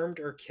harmed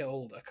or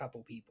killed a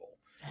couple people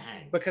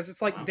Dang. because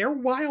it's like Well, they're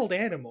wild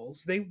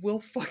animals. They will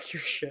fuck your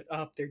shit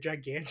up. They're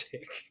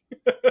gigantic.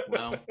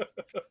 well,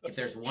 if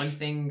there's one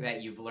thing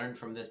that you've learned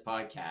from this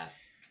podcast,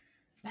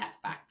 it's that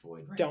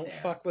factoid right Don't there.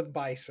 fuck with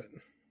bison.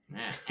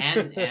 Yeah,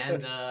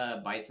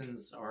 and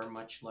bisons are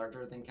much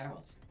larger than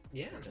cows.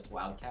 Yeah. They're just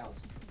wild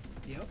cows.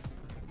 Yep.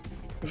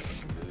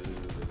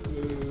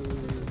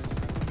 Moo.